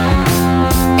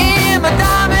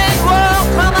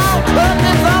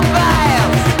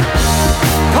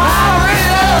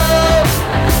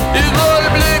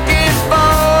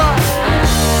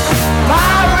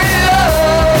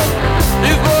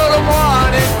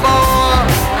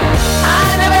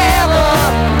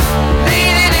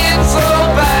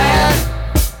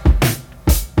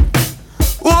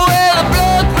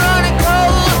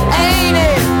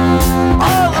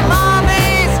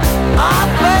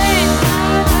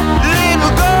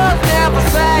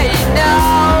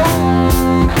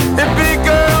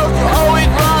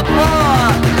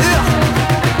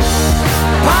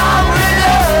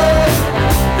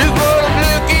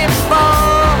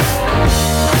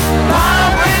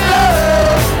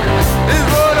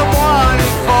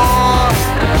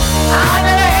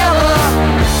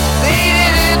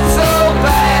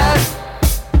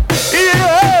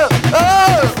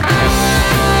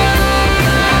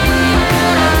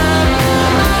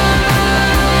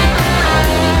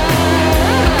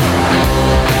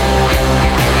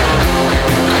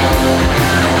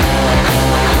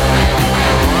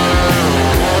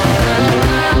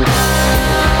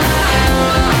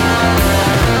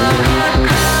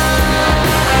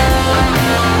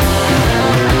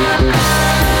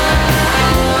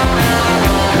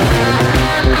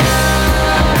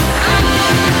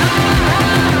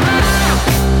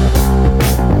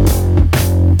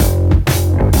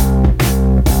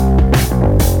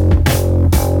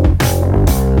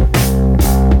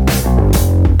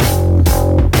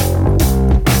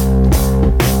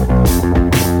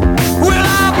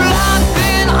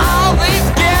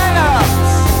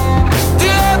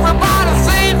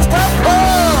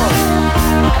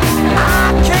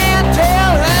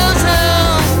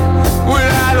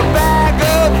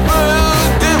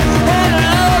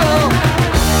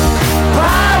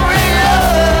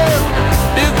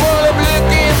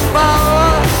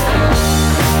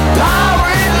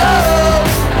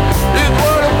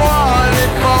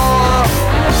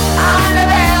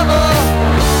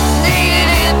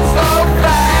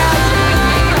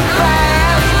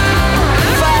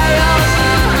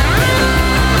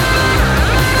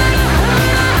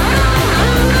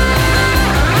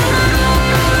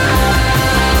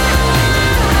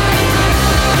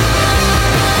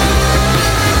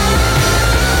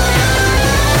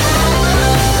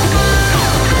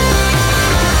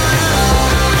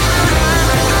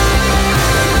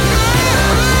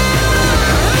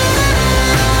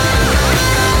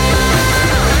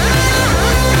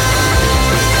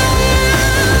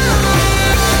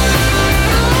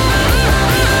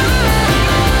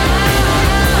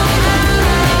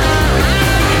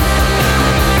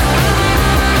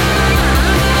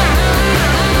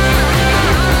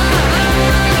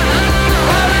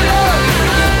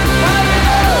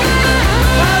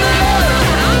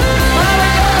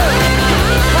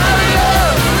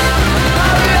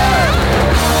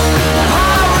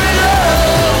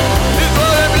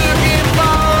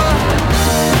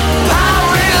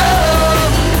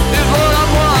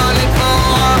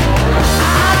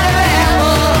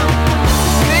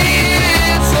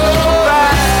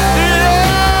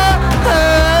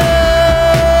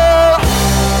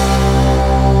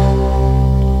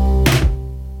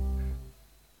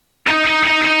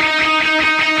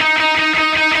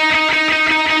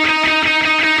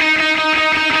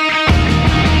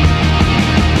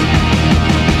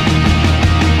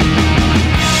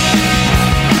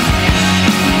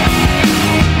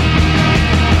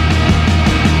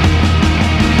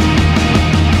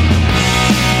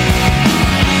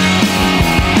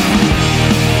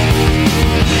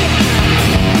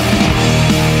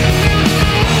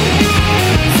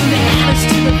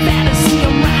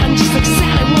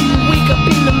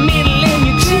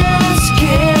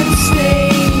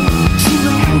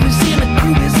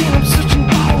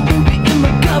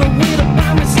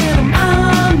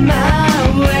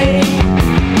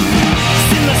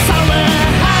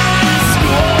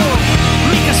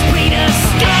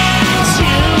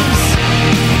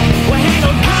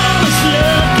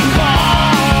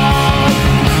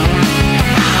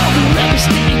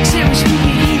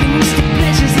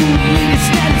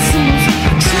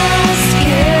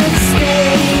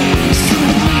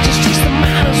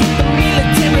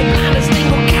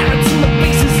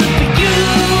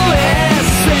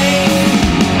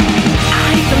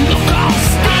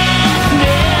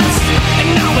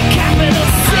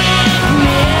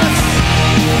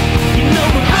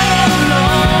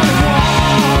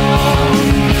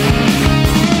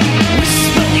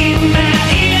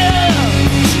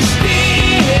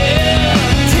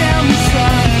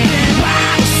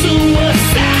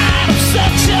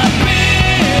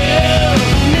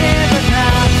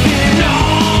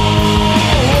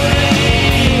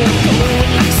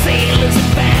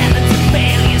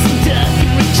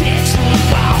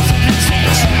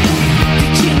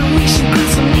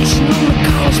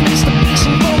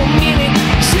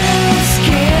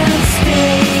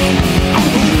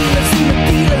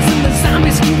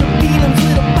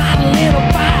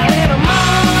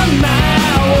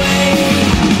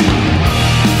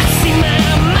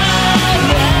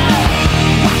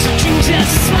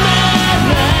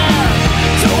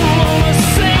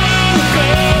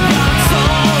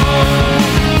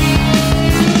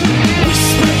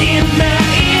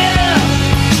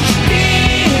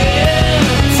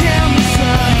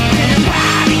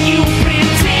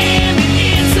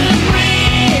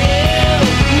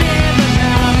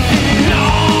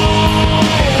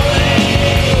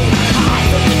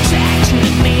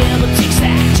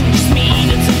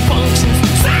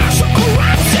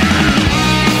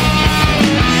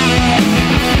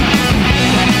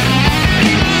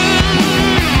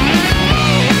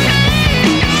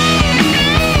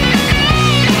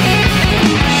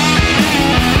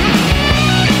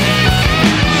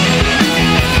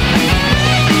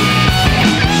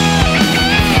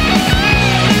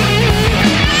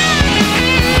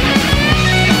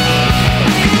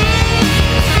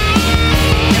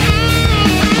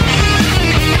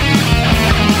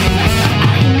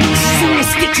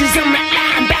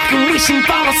 wishing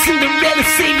for a Cinderella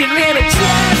savior and I just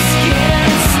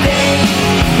can't stay.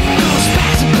 Cause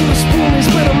facts are good spoonies,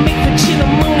 but I make the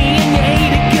chillimony and you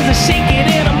hate it cause I shake it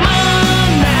and I'm on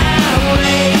my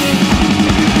way.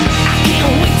 I can't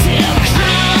wait till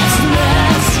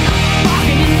Christmas,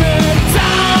 walking in the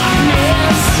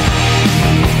darkness,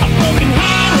 a broken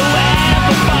heart will have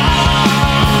a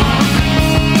bar.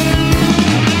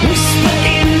 Whisper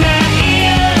in my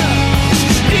ear,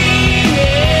 she's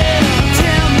screaming,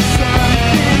 tell me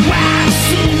something. Why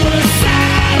so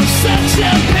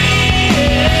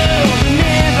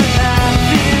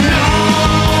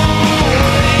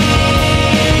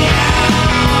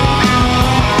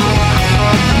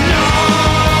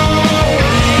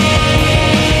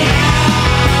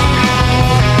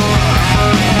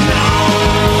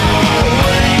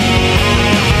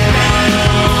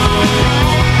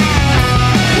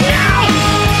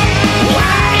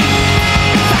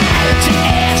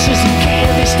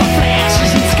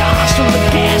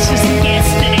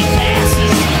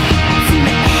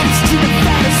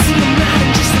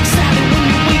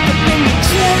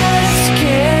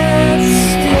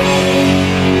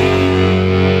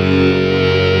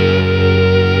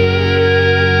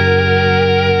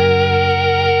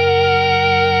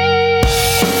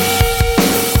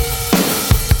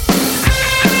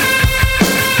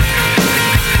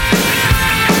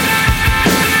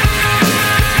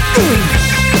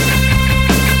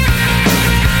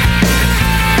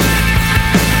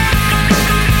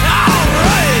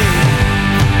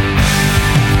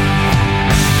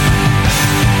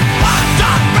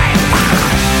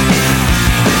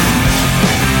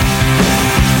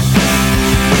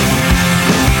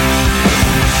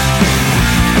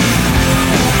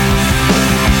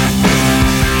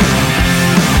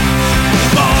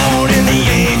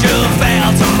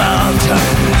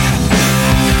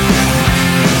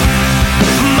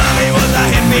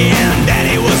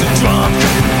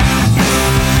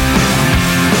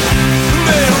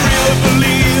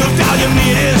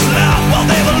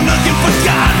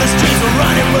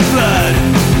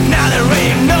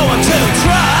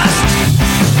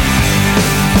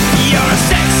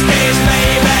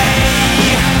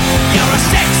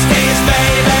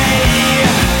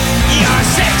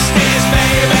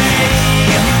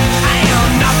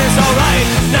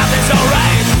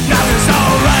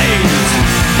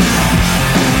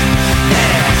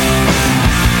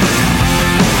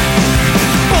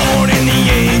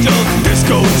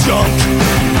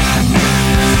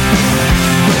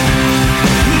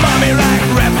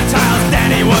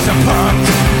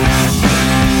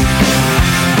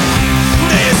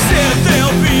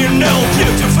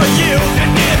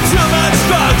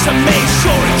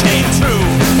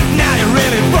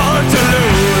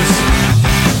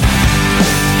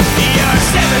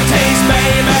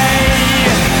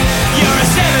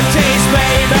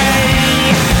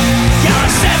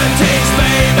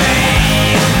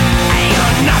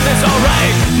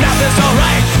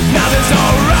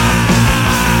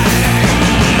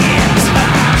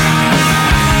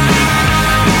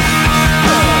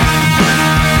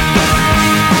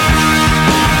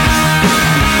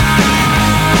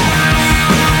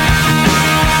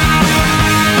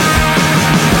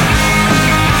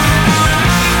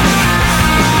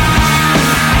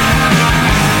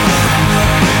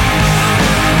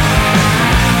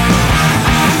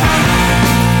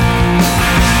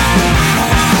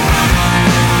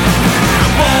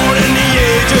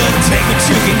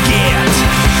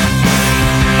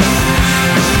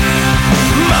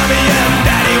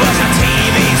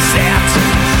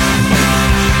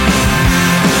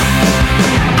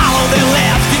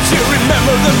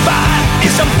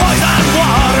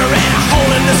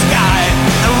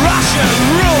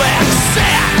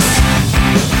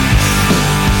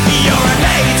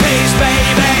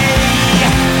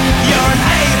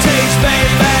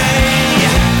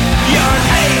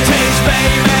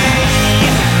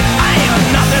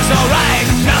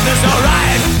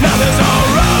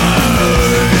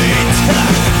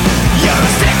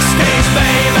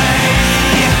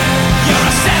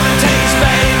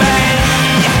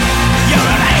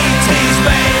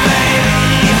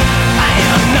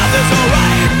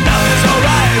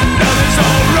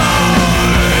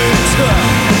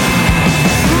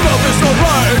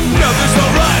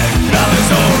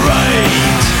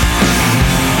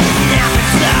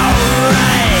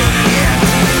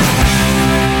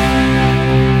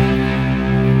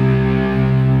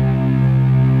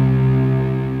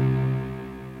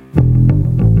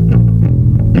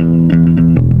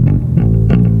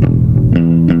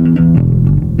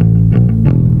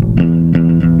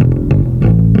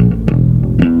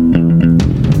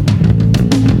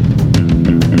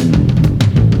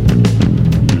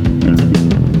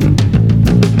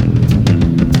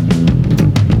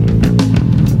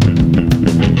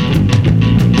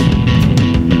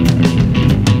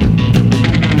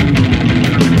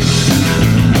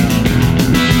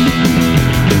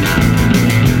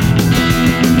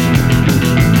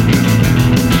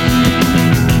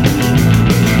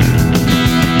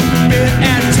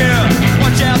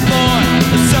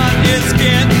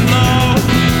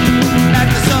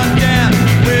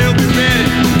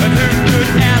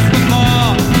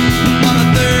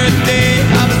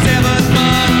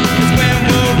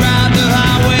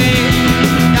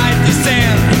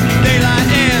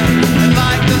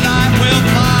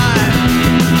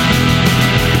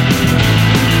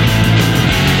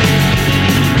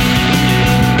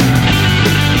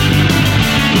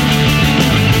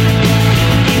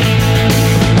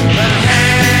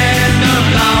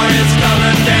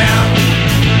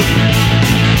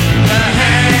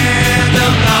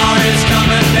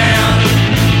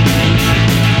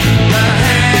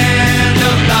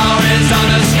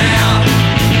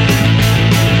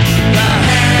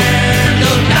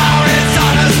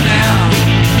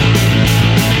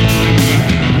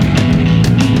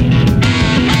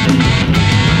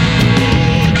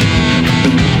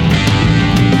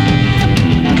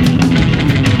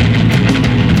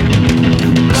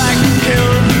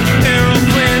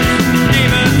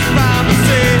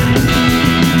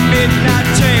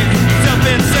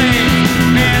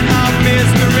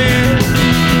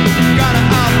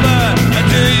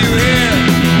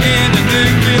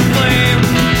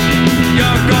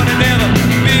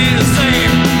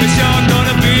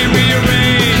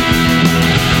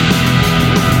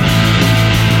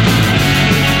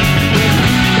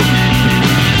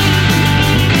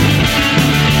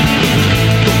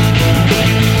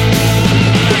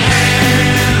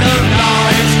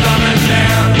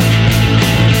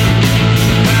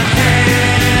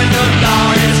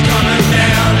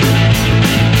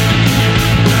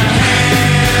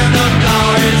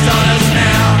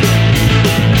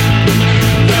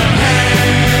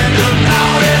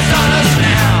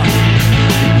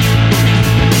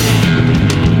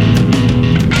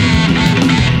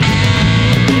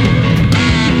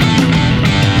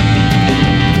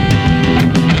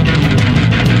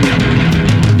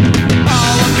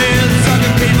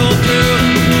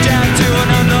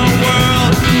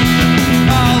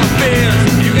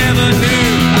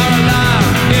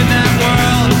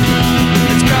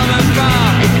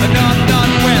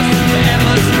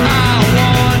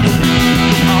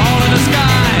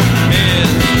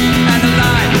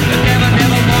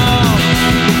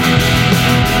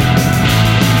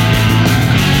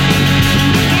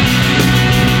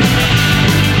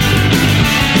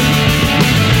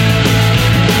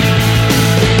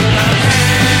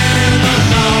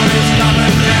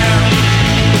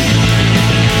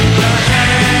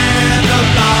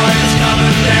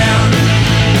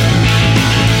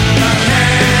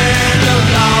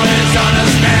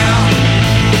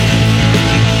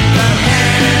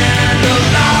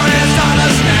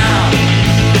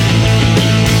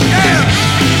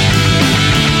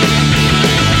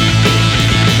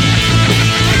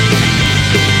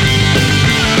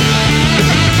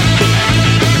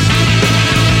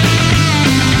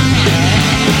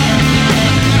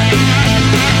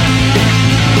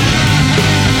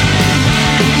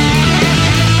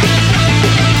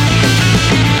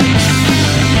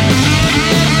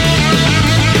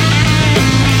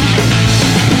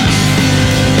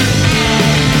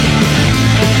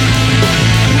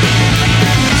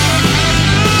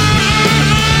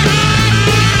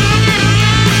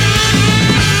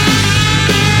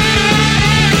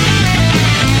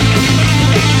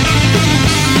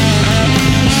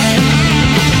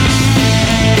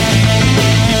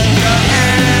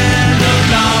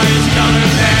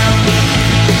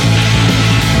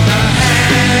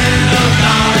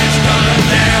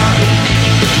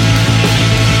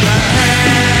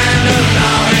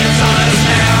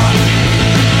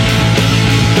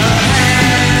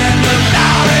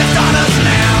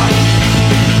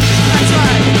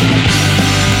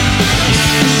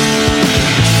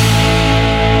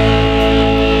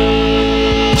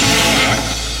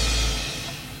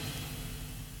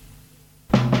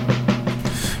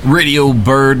Radio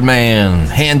Birdman,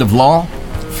 Hand of Law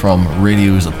from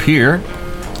Radio's Appear.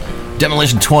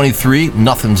 Demolition 23,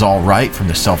 Nothing's Alright from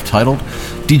their self-titled.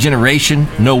 Degeneration,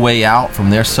 No Way Out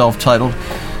from their self-titled.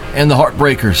 And the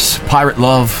Heartbreakers, Pirate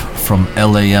Love from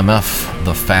LAMF,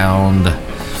 The Found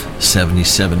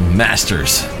 77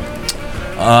 Masters.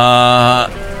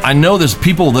 I know there's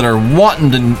people that are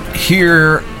wanting to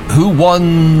hear who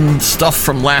won stuff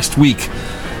from last week.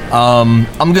 I'm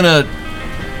going to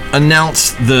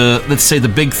announce let's say the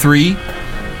big three,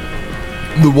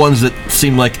 the ones that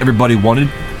seem like everybody wanted.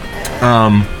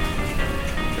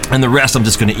 And the rest I'm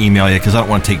just going to email you because I don't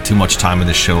want to take too much time in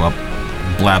this show up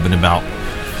blabbing about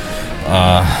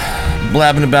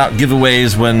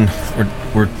giveaways when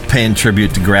we're paying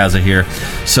tribute to Grazza here.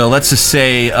 So let's just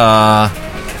say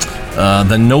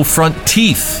the No Front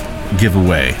Teeth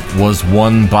giveaway was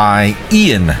won by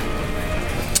Ian.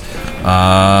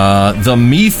 The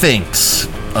Methinks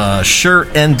shirt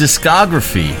and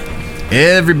discography,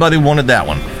 everybody wanted that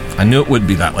one. I knew it would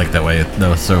be that way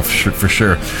though, so for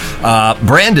sure.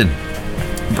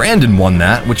 Brandon won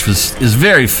that, which is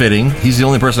very fitting. He's the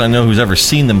only person I know who's ever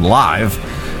seen them live.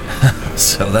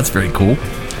 So that's very cool.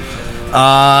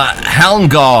 Hound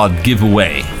God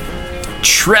giveaway.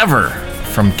 Trevor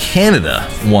from Canada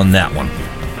won that one.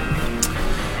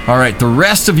 All right, the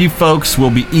rest of you folks will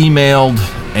be emailed,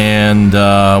 and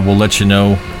we'll let you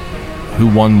know who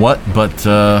won what. But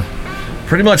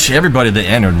pretty much everybody that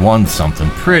entered won something,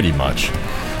 pretty much,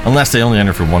 unless they only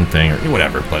entered for one thing or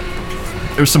whatever. But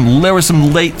there were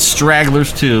some late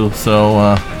stragglers too,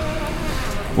 so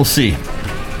we'll see.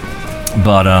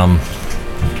 But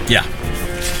yeah,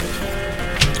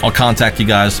 I'll contact you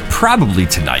guys probably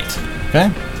tonight. Okay,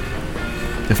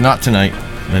 if not tonight,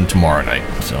 then tomorrow night.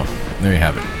 So there you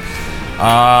have it.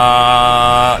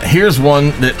 Here's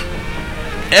one that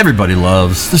everybody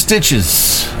loves: the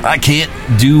Stitches. I Can't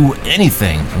Do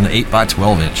Anything from the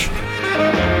 8x12 inch.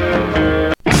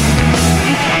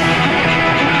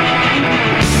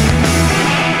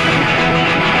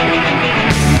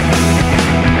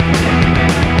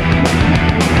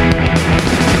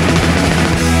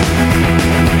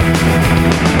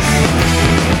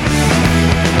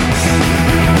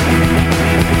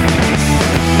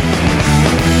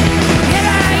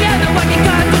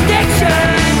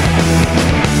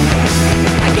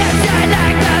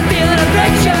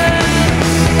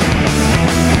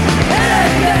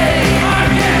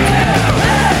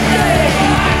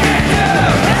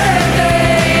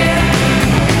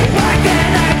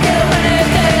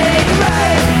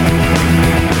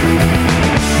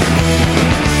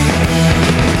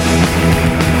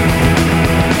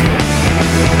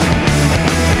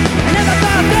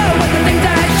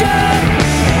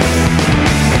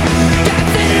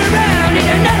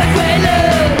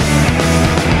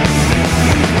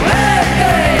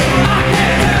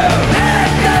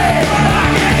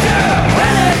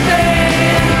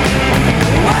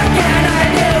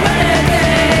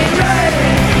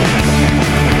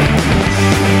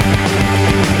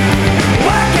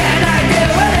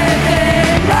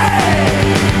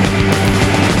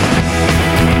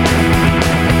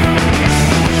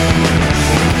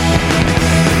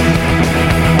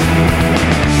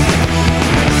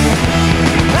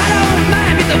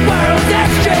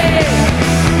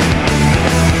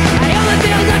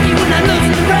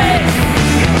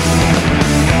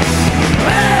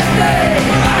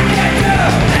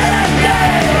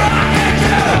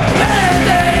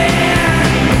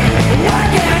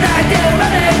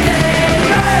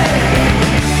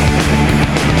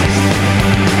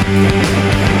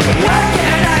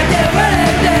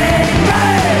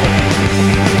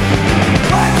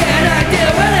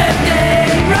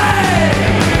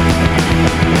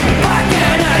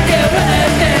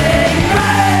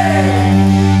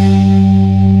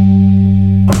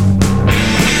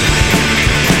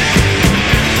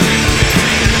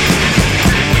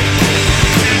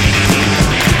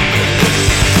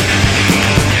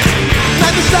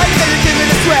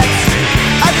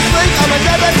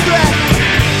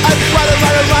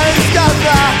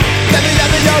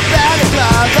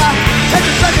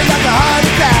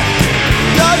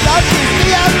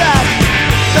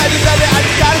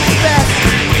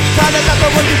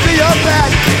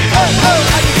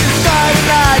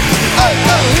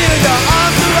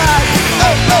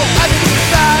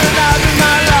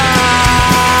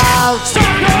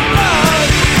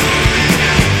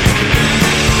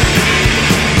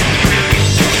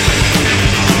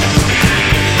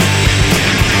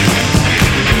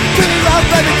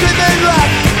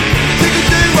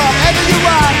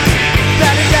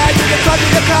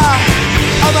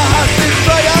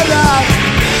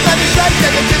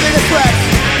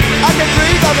 I can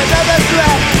breathe on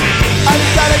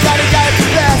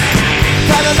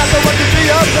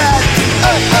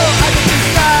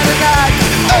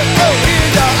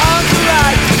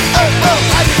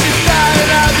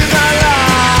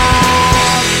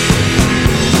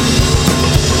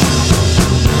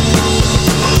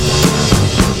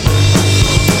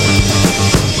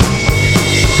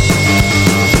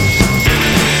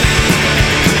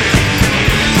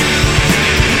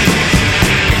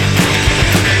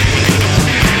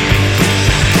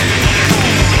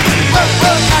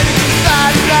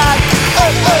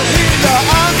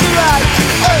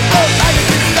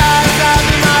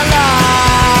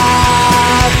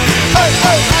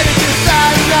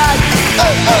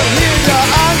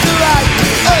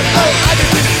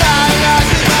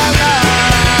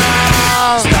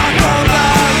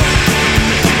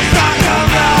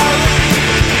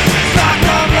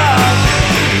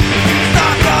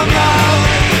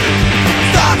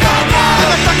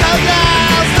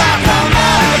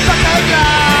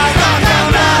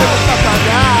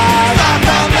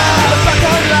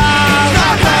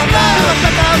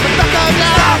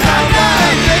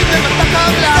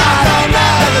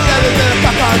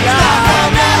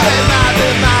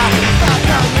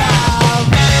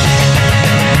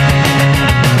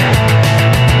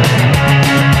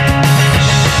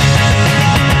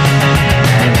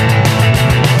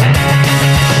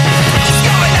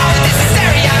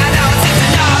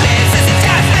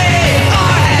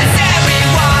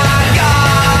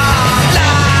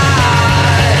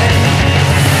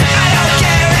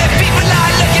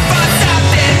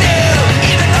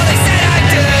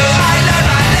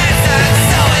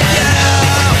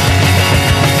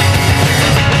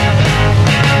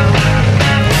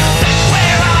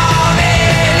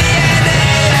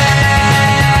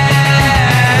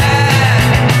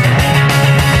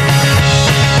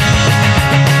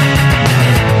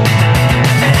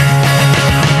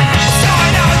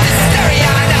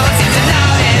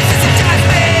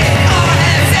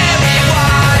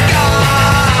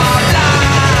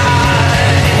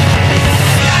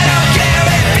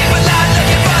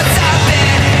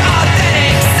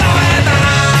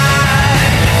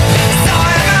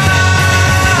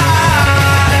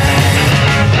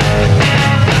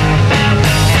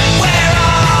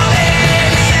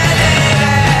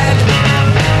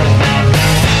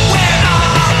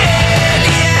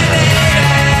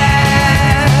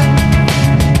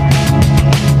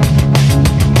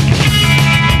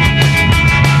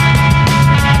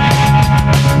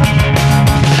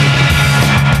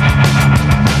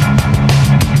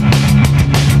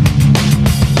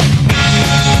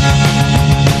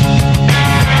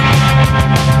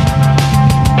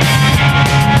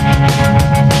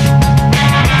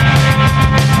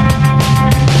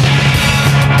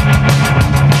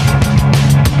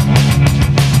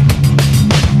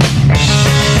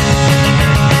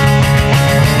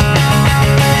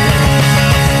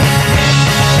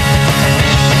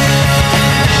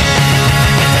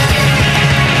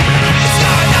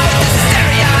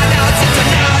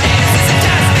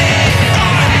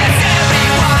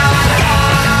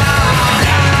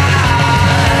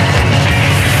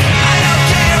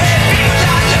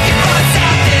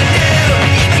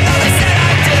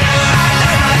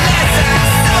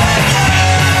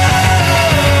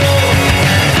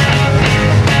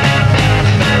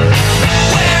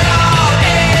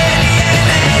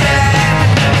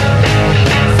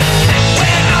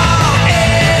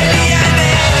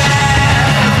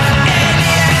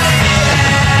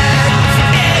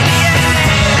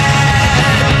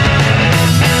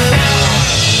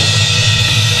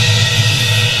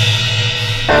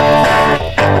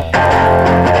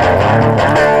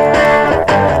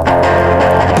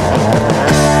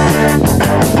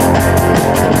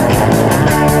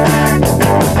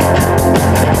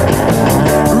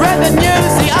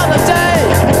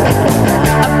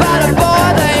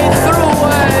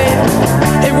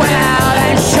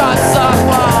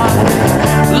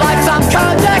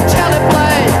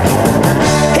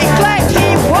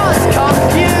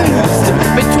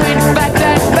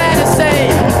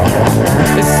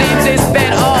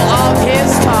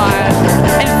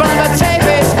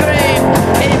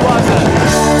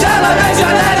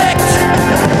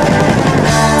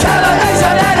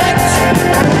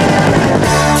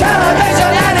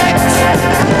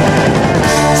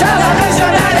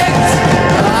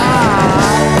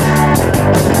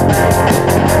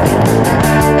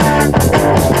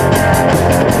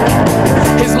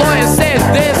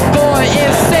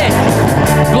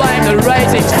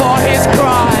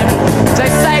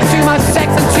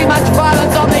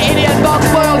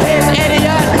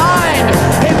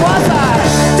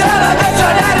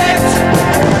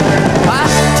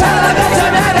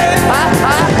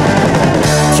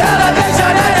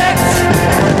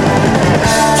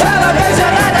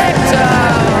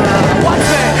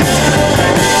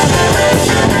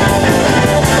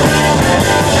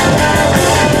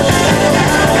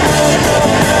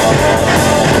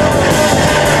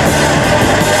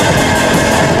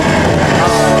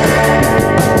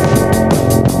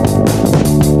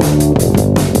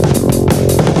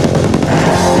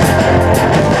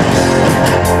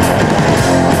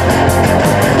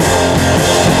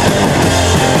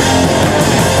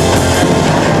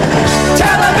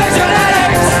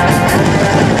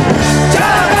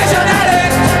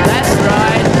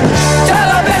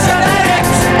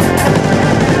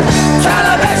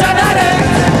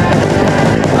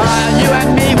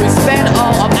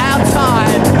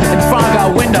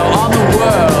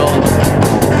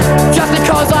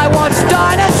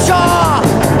dinosaur.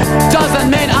 Doesn't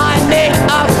mean I need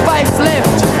a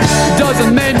facelift.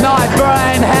 Doesn't mean my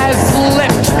brain has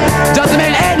slipped. Doesn't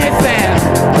mean anything.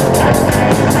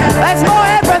 There's more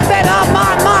everything on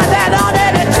my mind than on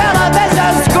any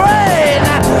television screen.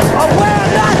 Oh, we're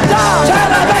not dumb.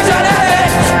 Television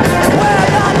addicts. We're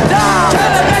not dumb.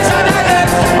 Television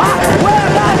addicts. We're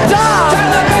not dumb.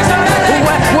 Television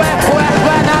addicts. We're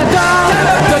not dumb.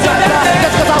 Just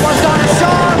because I was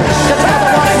dinosaur. Just because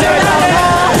I want to do it all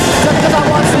more. Just because I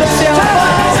want to live still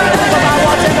more. Just because I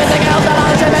want everything else that I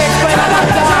should be explained. When I'm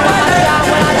dumb, when I'm dumb,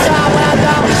 when I'm dumb, when I'm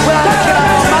dumb, when I'm kill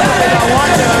all motherfuckers I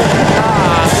want to.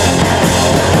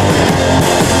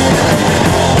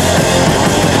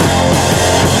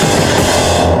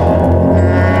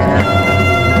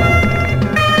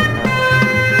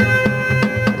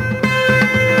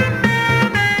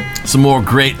 Some more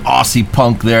great Aussie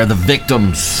punk there. The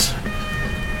Victims,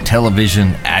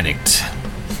 Television Addict.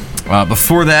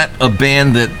 Before that, a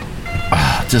band that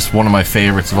just one of my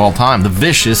favorites of all time, The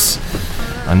Vicious.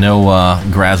 I know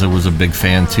Grazza was a big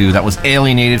fan too. That was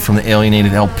Alienated from the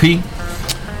Alienated LP.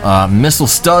 Missile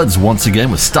Studs once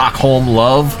again with Stockholm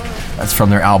Love. That's from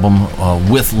their album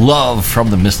With Love from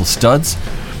the Missile Studs.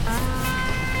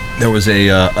 There was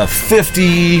a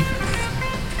 50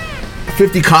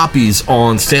 copies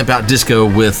on Stamp Out Disco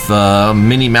with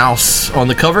Minnie Mouse on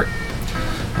the cover.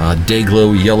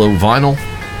 Dayglow yellow vinyl.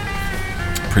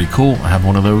 Pretty cool. I have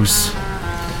one of those.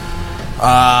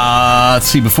 Let's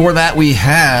see. Before that, we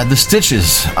had The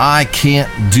Stitches. I Can't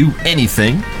Do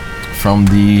Anything from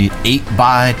the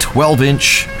 8x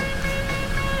 12-inch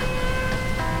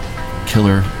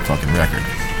killer fucking record.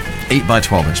 8x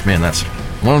 12-inch. Man, that's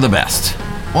one of the best.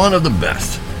 One of the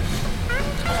best.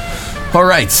 All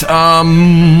right.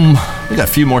 We got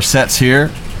a few more sets here.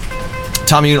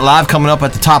 Tommy Unit Live coming up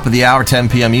at the top of the hour, 10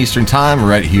 p.m. Eastern Time,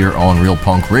 right here on Real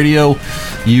Punk Radio.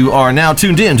 You are now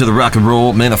tuned in to the Rock and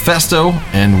Roll Manifesto,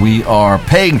 and we are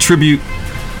paying tribute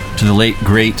to the late,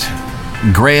 great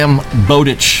Graham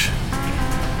Bowditch,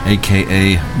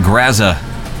 a.k.a. Grazza,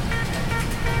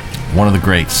 one of the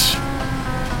greats.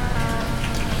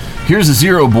 Here's the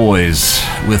Zero Boys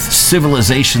with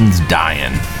Civilization's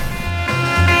Dying.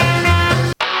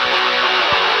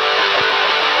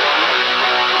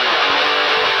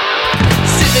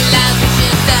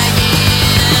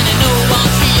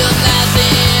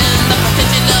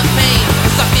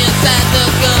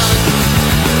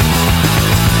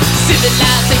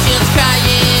 Civilization's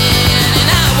crying, and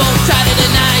I won't try to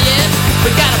deny it.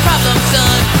 We got a problem,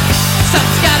 son.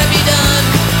 Something's gotta be done.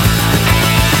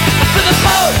 For the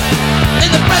Pope,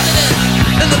 and the President,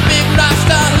 and the big rock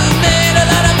star who made a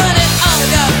lot of money, all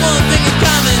got one thing in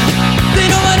common. They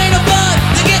know it ain't no fun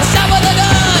to get shot with a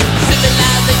gun.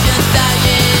 Civilization's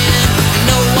dying, and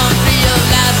no one's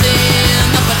realizing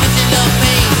the potential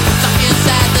pain stuck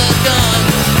inside the gun.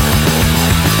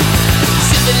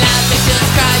 Civilization's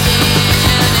crying,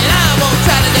 and I won't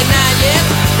try to deny it.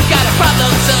 We got a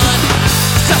problem, son.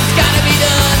 Something's gotta be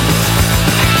done.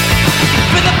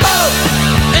 With the Pope,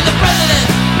 and the President,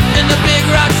 and the big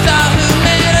rock star who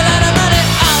made a lot of money,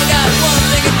 all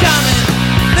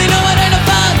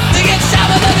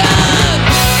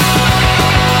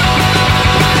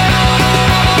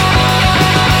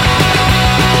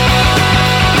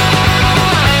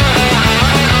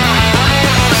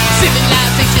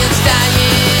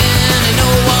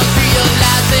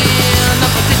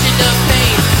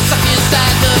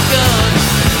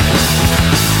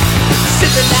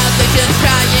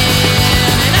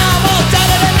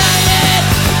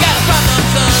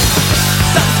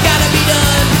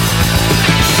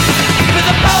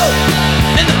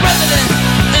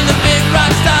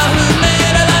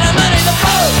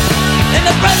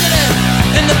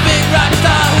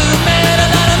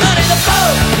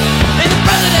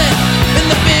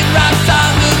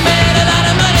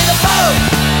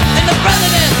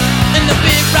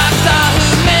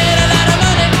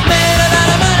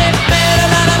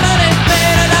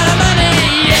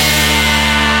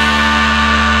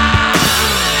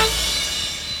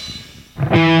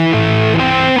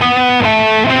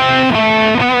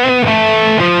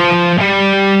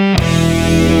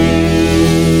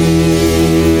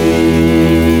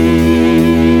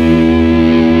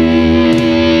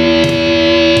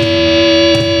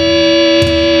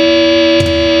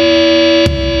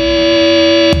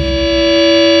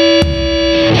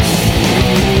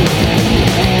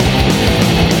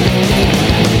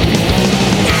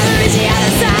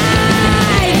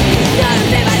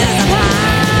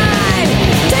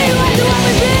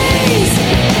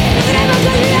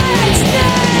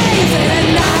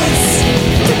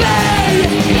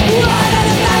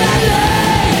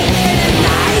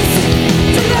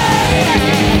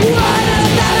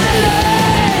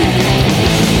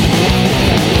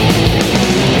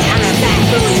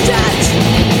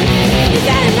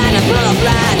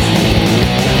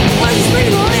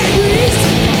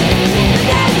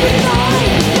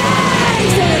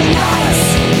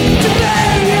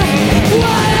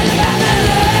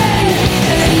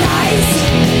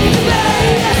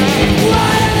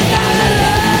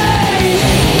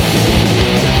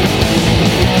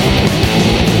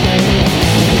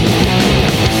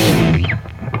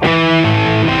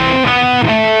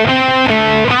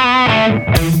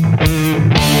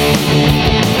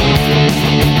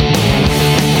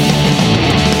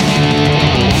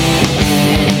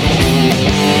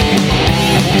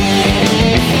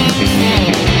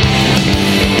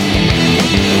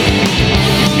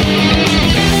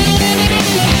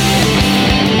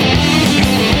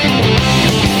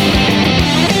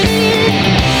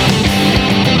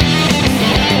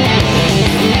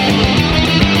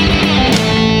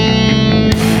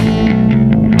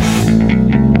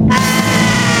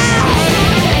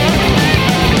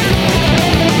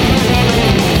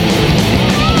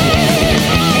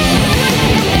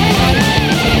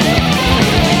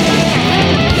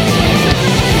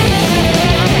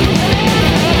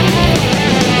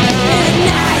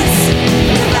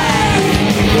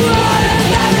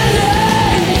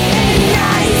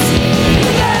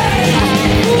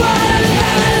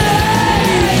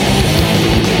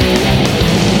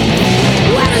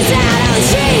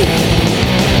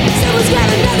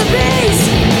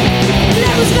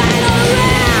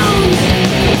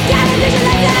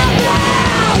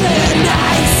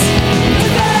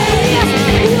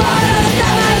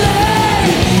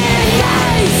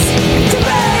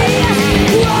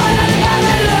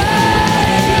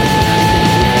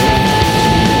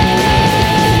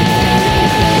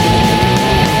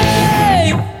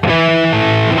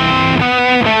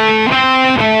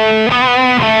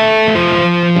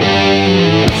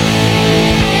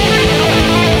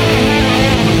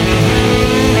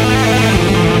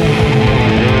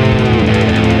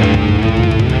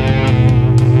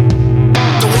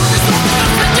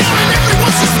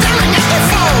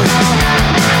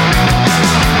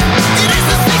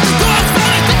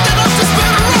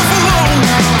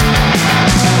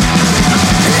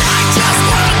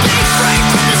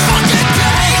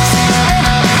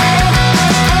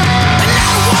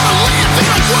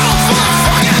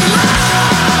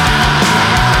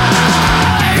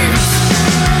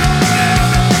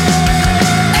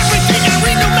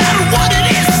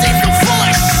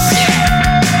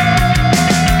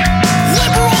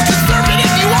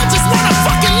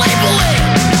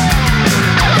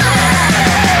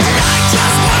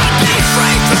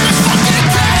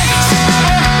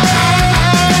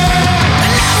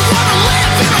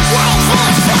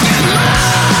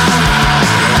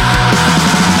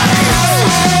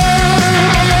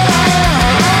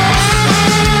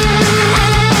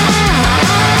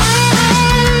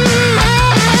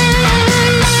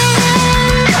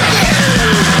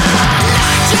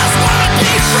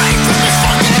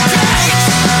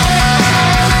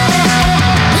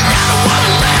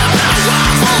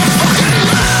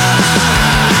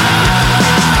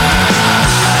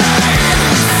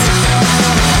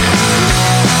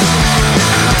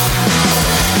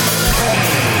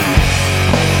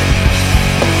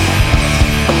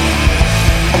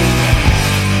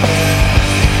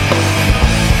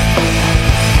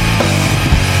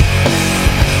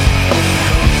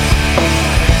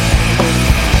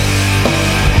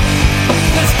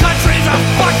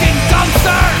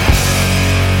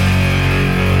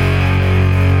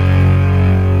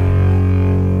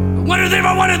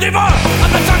deeper, wanted deeper.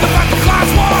 I'm not talking about the class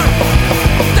war.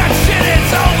 That shit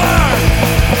is over.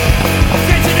 In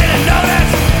case you didn't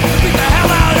notice, beat the hell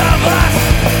out of us.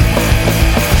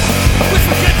 Wish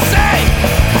we could say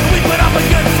we put up a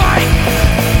good fight.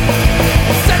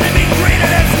 Said they'd be greeted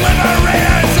as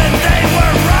liberators, and they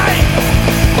were right.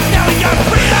 Now we got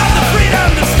freedom, the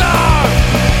freedom to starve.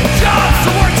 Jobs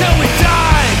to work till we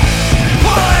die.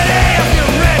 Quality if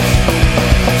you're rich.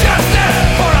 Justice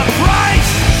for a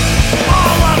price.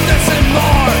 All of this and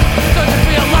more. Don't you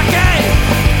feel lucky?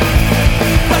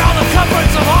 But all the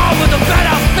comforts of home with the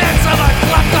benefits of a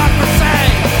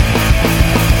kleptocracy.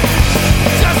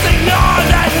 Just ignore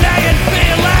that nagging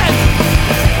feeling.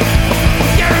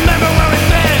 Can't remember where we've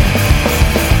been.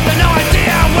 Got no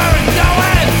idea where we're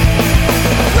going.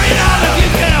 Freedom if you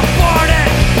can afford it.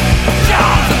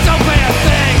 Jobs that don't pay a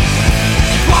thing.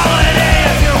 Equality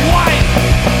if you're white.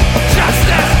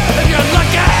 Justice if you're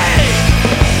lucky.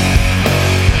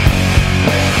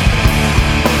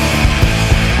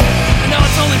 I know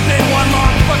it's only been one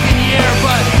long fucking year,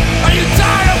 but are you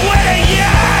tired of waiting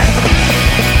yet?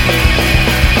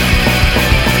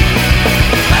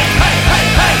 Hey, hey, hey,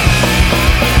 hey!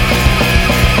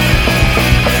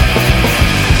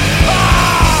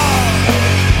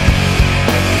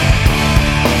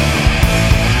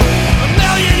 A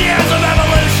million years of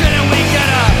evolution and we get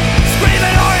a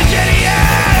screaming orange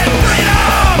idiot!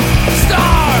 Freedom!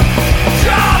 Starve!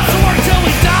 Jobs to work till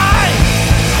we die!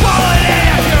 Quality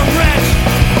if you're rich!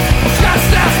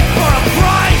 Justice for a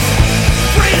price!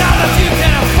 Freedom if you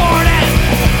can afford it!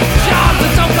 Jobs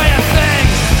that don't pay a thing!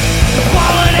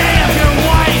 Quality if you're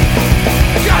white!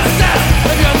 Justice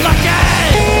if you're lucky!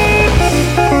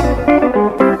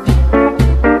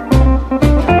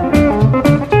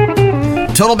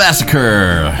 Total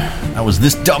Massacre. That was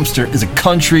This Dumpster is a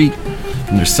Country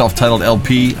from their self-titled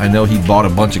LP. I know he bought a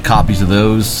bunch of copies of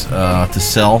those to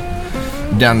sell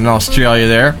down in Australia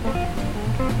there.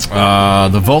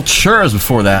 The Vultures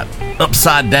before that.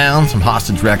 Upside Down, some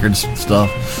Hostage Records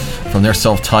stuff from their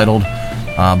self-titled.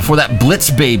 Before that, Blitz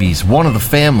Babies, One of the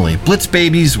Family. Blitz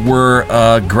Babies were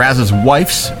Grazza's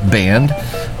wife's band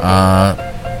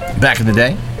back in the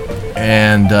day.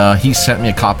 And he sent me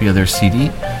a copy of their CD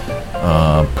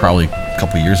probably a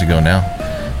couple years ago now.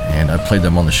 And I played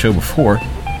them on the show before.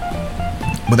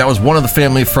 But that was One of the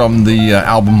Family from the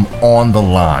album On the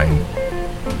Line.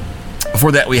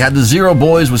 Before that, we had the Zero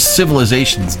Boys with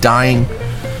Civilization's Dying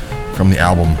from the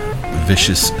album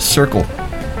Vicious Circle.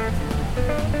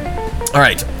 All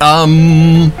right,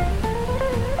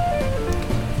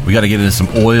 we got to get into some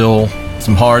Oil,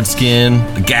 some Hard Skin,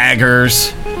 the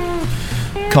Gaggers,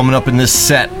 coming up in this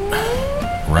set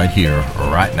right here,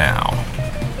 right now.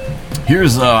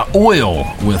 Here's Oil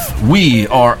with We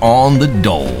Are on the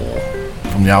Dole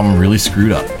from the album Really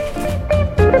Screwed Up.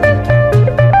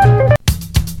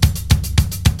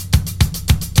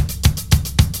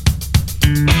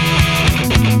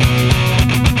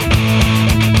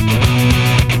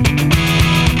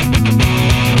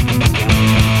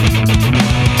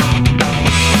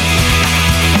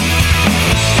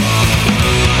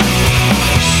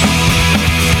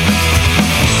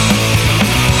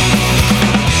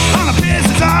 On a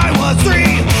business I was 3.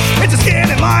 It's a skin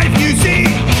in life you see.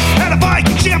 Had a bike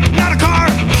and chip, not a car.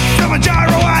 Some a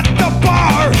gyro at the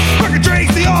bar. Work and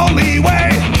drink's the only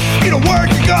way. You don't work,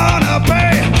 you're gonna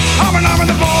pay. Arm in arm with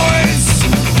the boys.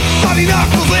 Bloody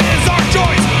knuckles is our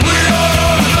choice. We are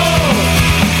on the dole.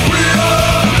 We are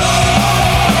on the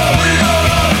dole. We are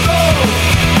on the dole.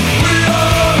 We are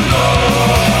on the dole.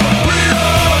 We are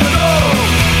on the dole.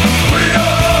 We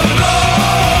are on the dole.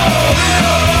 We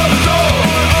are on the dole.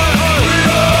 We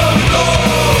are on the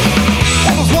dole.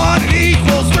 Almost 1 and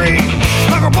equals 3.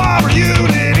 Like a bomber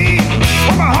unity.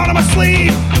 Wear my heart on my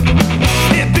sleeve.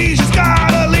 If these just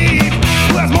gotta leave.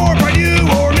 Who has more pride, you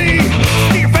or me?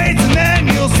 See your face and then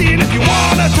you'll see it. If you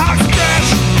wanna talk some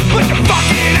trash, put your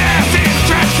fucking ass in the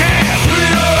trash can. We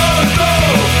are on the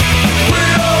dole. We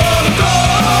are on the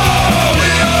dole. We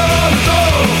are on the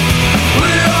dole.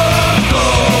 We are on the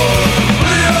dole.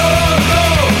 We are on the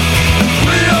dole.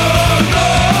 We are on the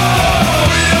dole.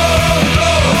 We are on the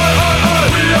dole.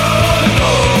 We are on the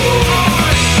dole.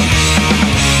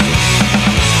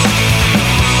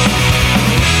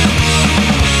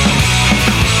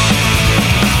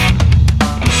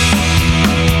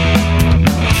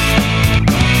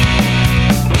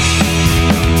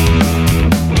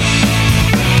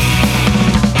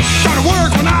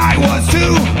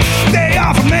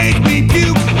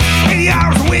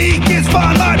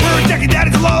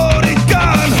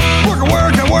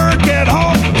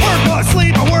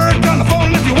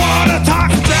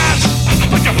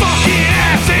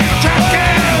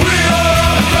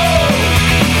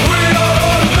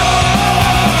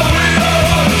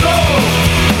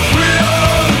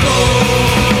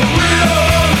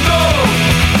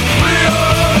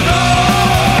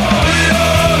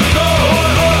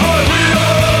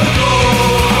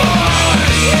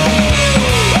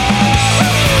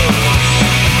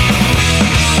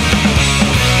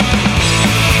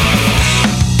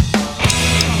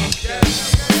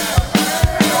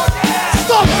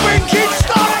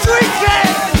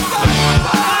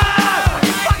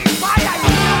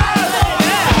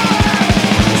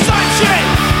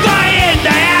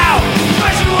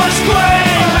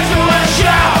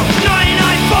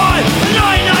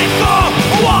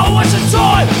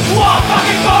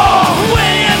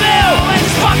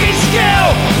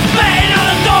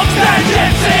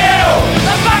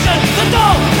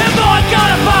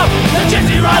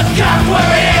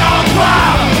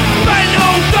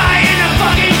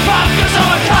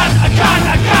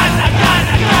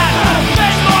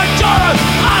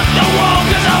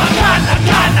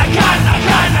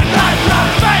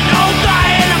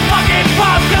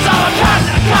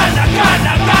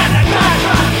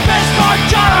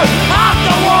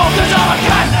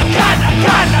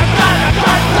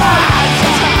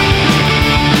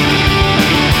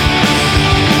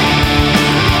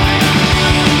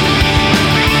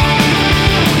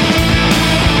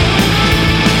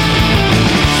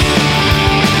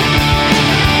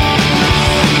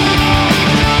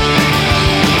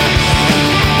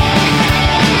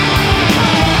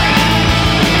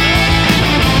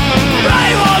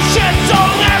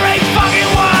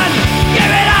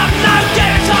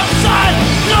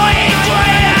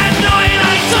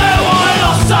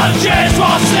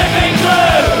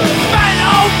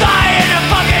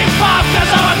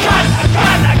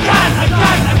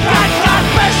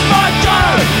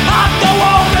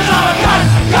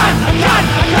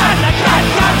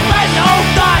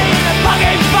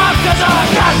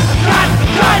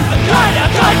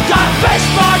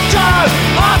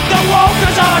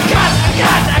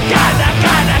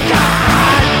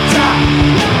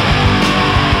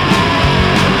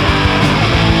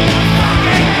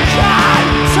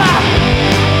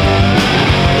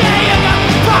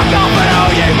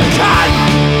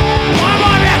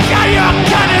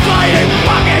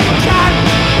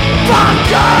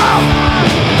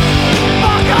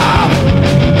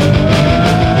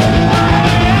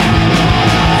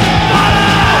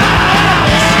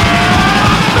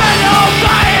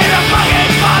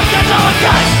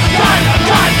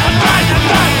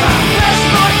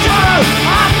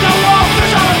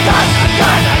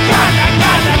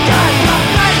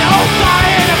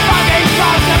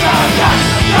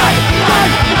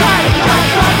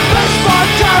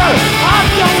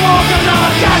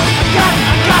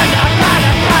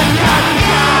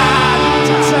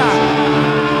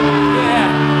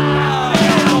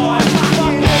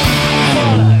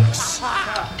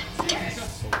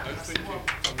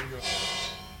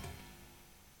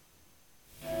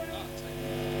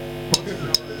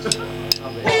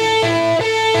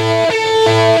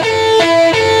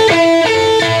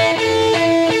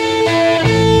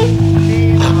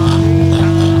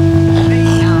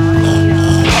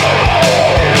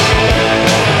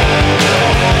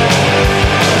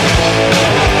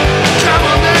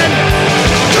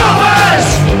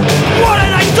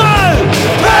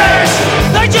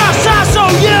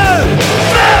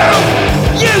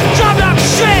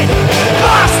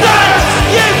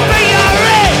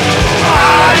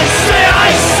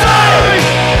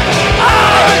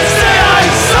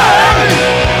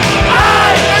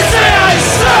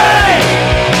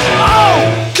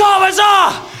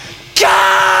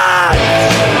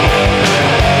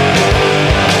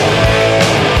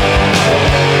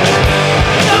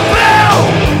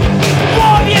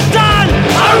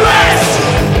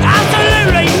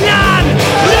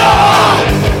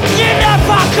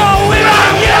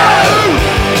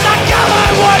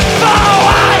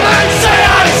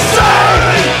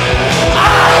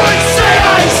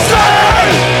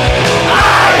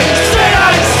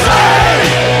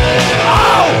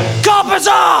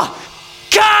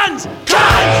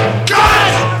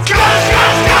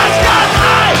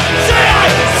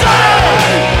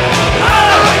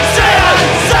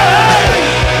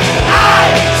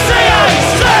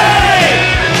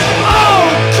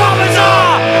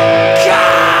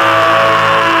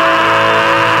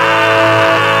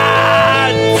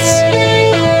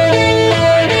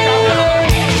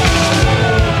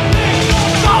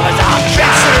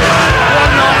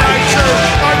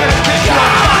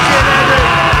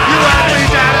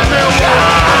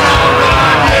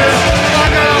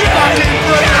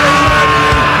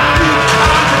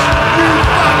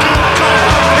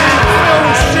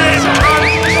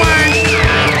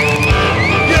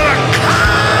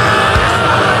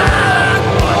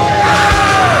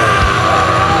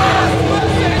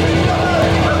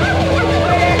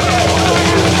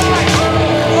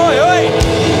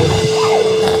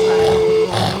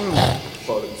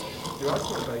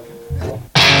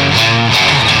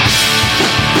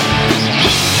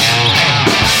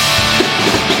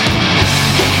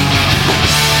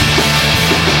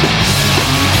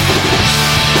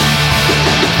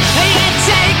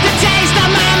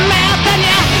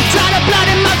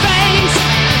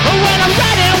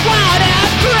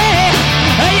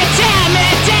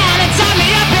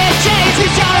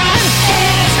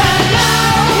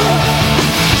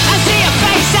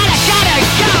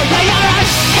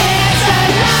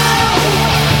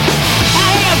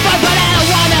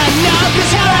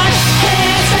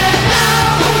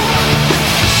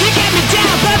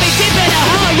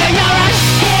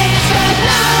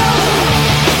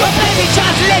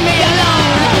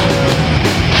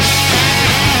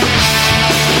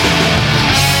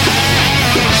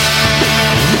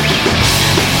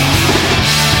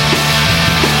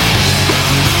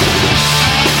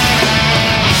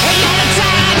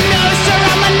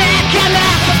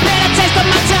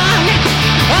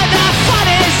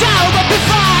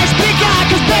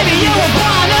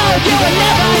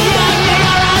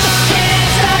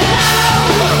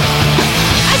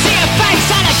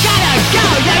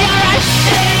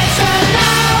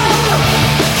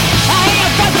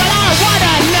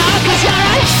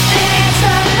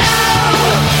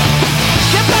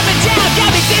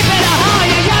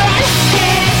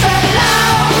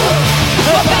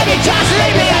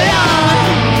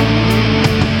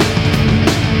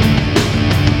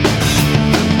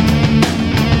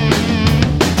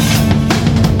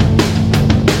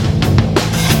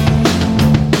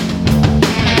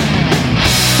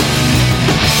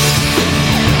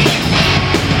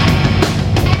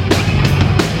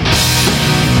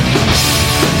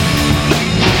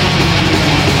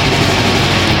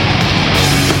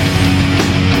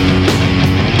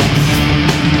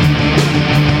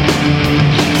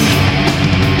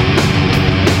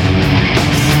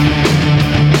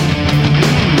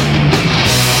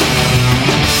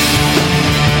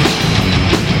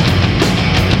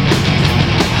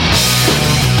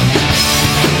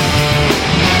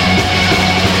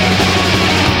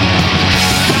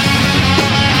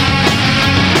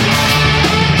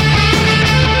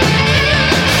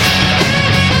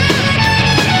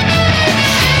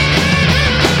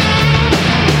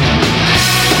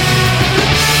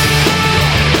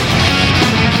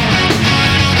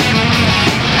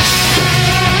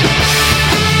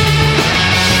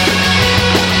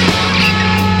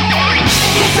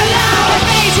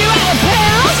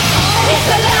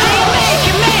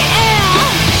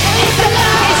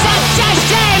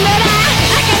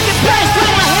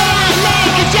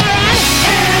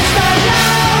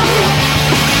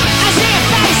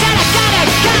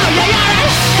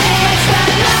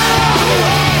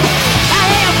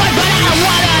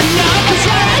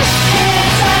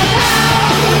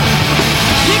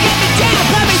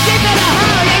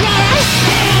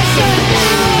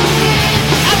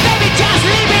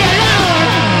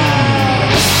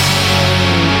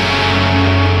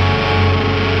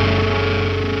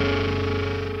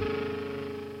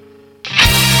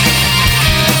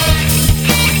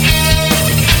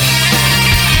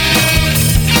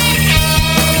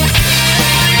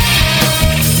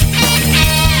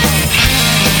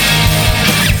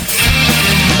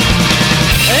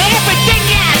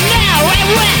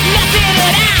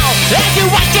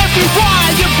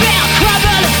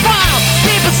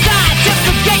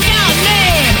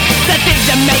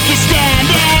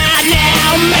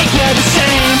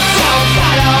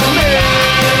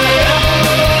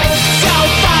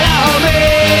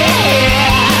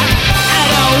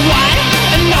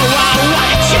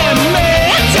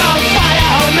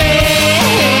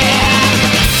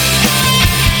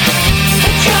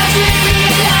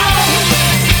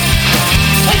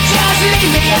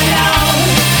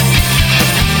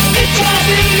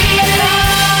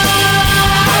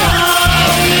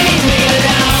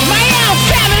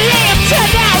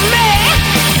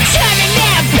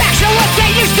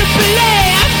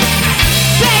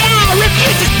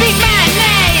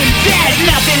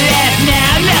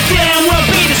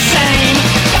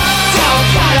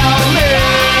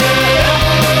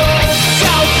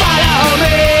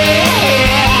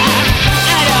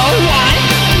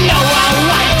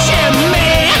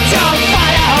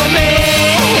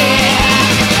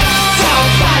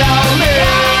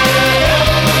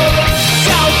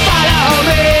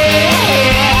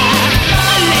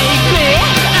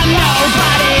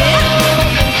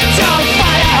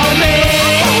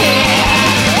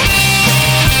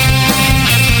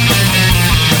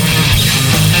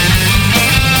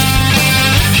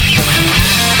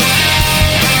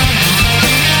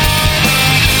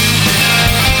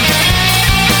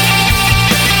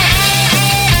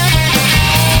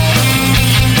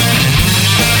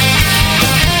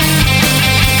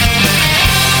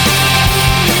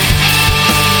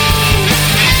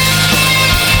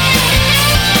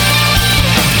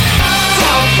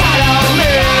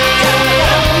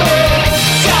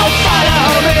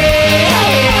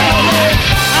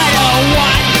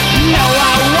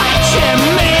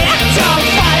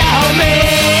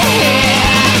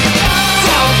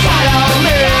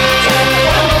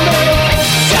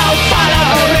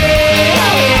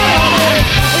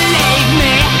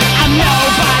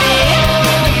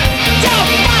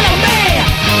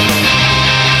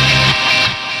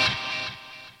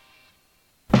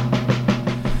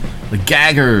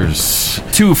 Gaggers.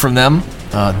 Two from them.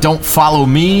 Don't Follow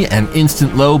Me and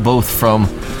Instant Low, both from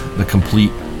the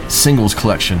complete singles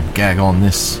collection. Gag on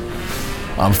this.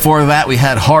 Before that, we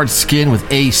had Hard Skin with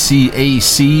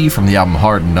ACAC from the album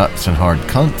Hard Nuts and Hard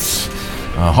Cunts.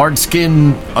 Hard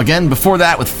Skin, again, before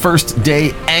that, with First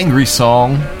Day Angry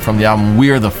Song from the album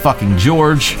We're the Fucking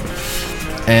George.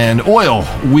 And Oil,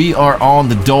 We Are on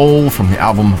the Dole from the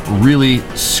album Really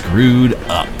Screwed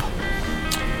Up.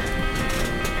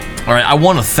 All right, I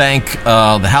want to thank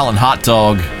the Howlin' Hot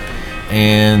Dog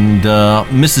and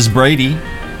Mrs. Brady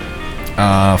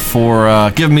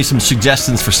for giving me some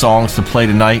suggestions for songs to play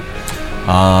tonight.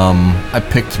 I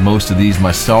picked most of these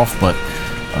myself, but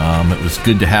it was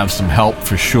good to have some help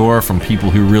for sure from people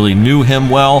who really knew him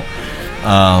well.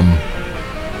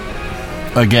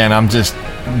 Again, I'm just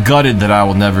gutted that I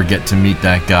will never get to meet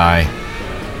that guy.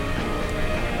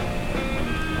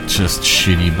 Just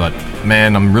shitty, but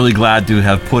man, I'm really glad to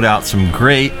have put out some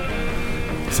great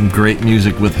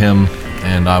music with him,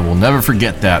 and I will never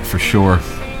forget that for sure.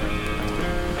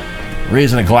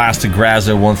 Raising a glass to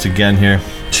Grazza once again here.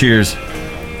 Cheers.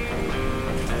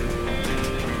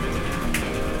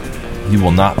 You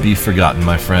will not be forgotten,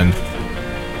 my friend.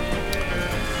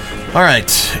 All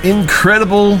right,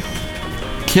 Incredible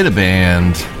Kidda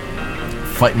Band.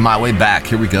 Fighting My Way Back.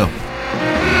 Here we go.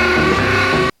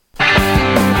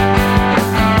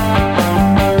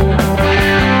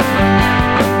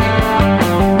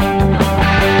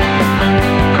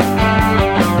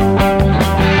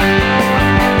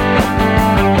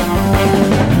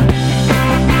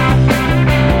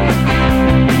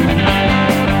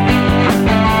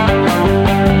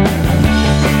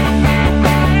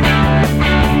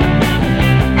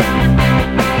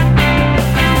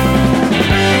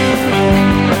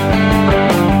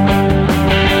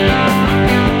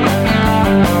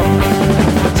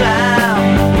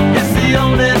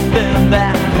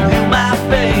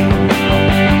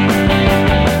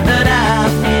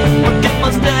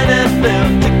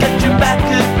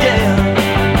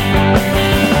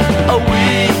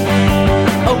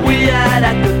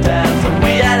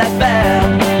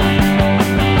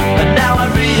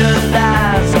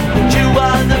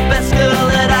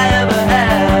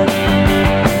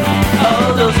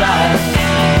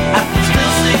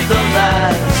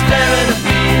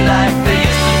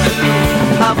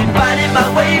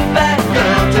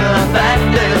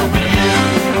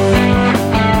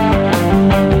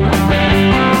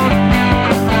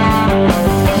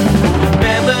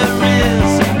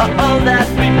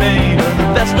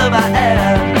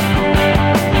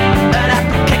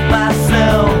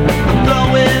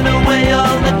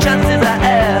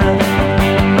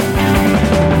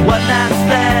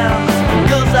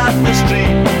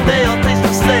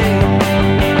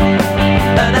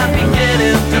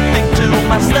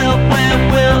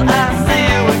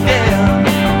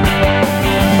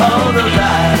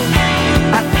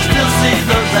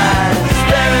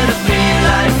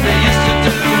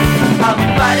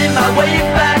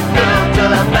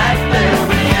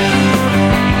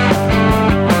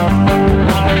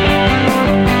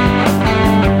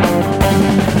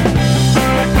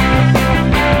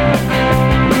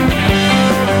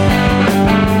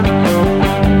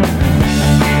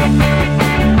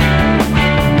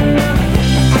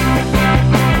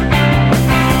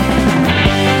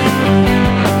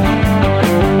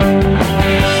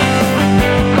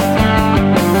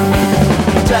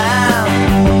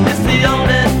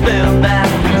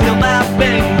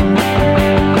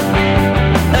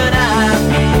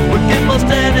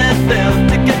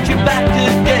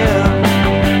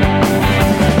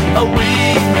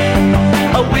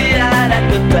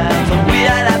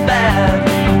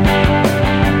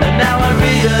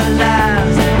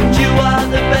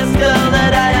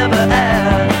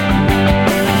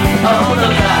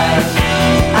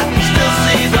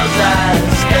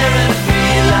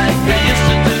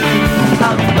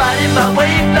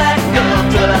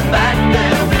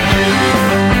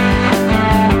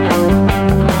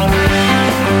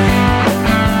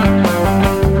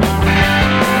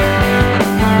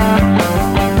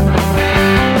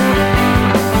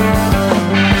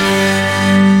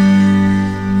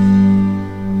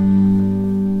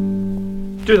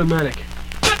 Do the manic.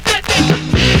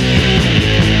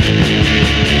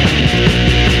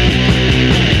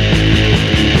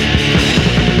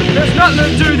 There's nothing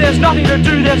to do, there's nothing to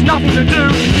do, there's nothing to do.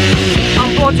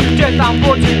 I'm bored to death, I'm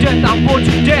bored to death, I'm bored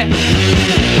to death.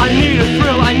 I need a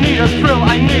thrill, I need a thrill,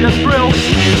 I need a thrill.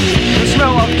 The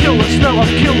smell of kill, the smell of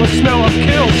kill, the smell of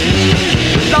kill.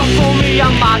 Not for me,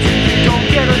 I'm mad. You don't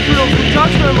get a thrill from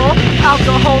drugs no more.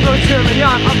 Alcohol, no turning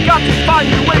on. I've got to find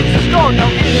new ways to score. No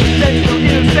innocence, no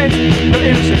innocence, no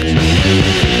innocence.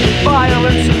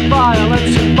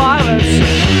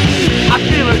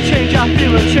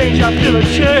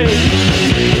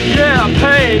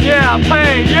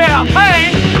 pain, yeah,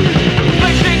 pain.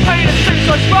 Inflicting pain is too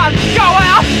much fun. Go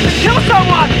out and kill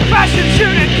someone. Bash and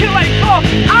shoot and kill a cop.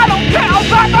 I don't care. I'll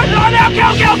back my door now.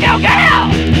 Kill, kill, kill,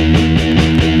 kill.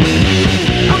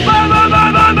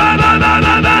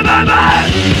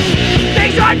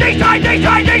 Destroy, destroy,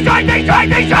 destroy, destroy, destroy,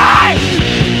 destroy.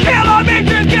 Kill on me,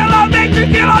 to kill on me, to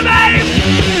kill on me.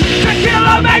 To kill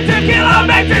on me, to kill on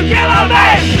me, to kill on me.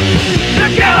 To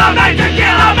kill on me, to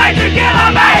kill on me, to kill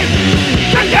on me.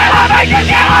 To kill on me, to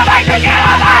kill on me, to kill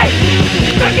on me.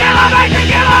 To kill on me, to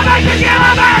kill on me, to kill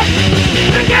on me.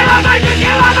 To kill on me, to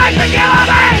kill on me, to kill on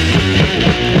me.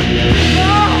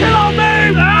 Kill on me!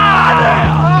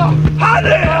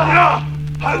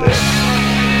 Honey!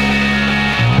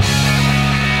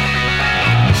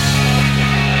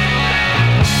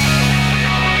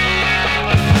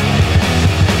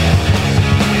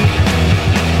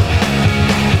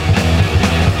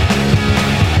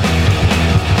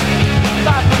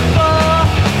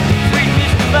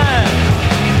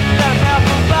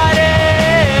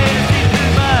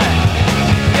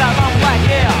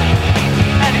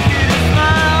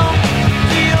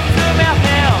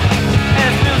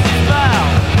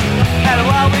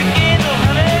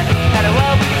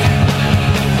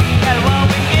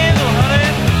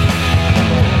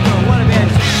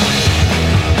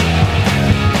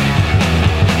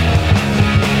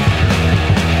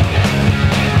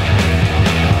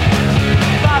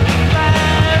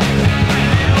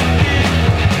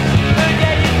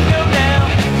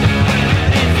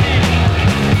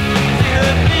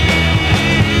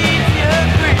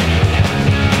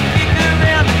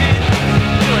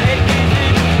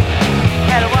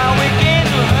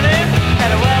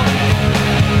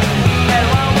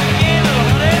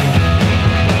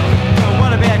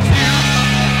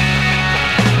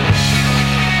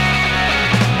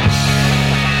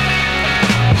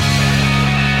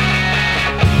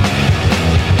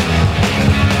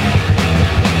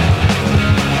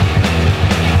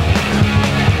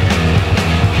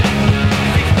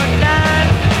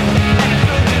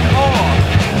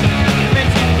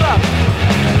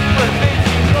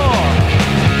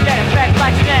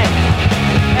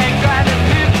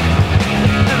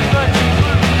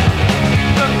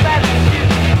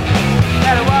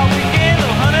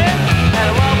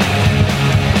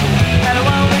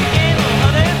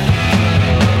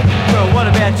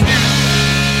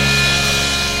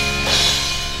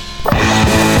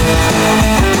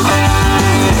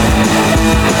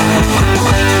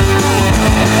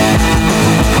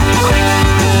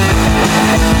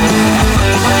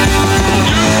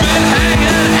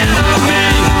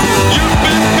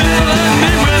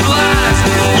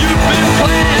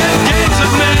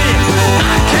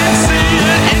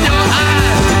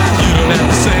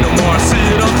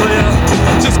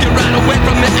 Just get right away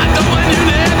from me. I don't want you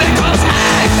there because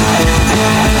I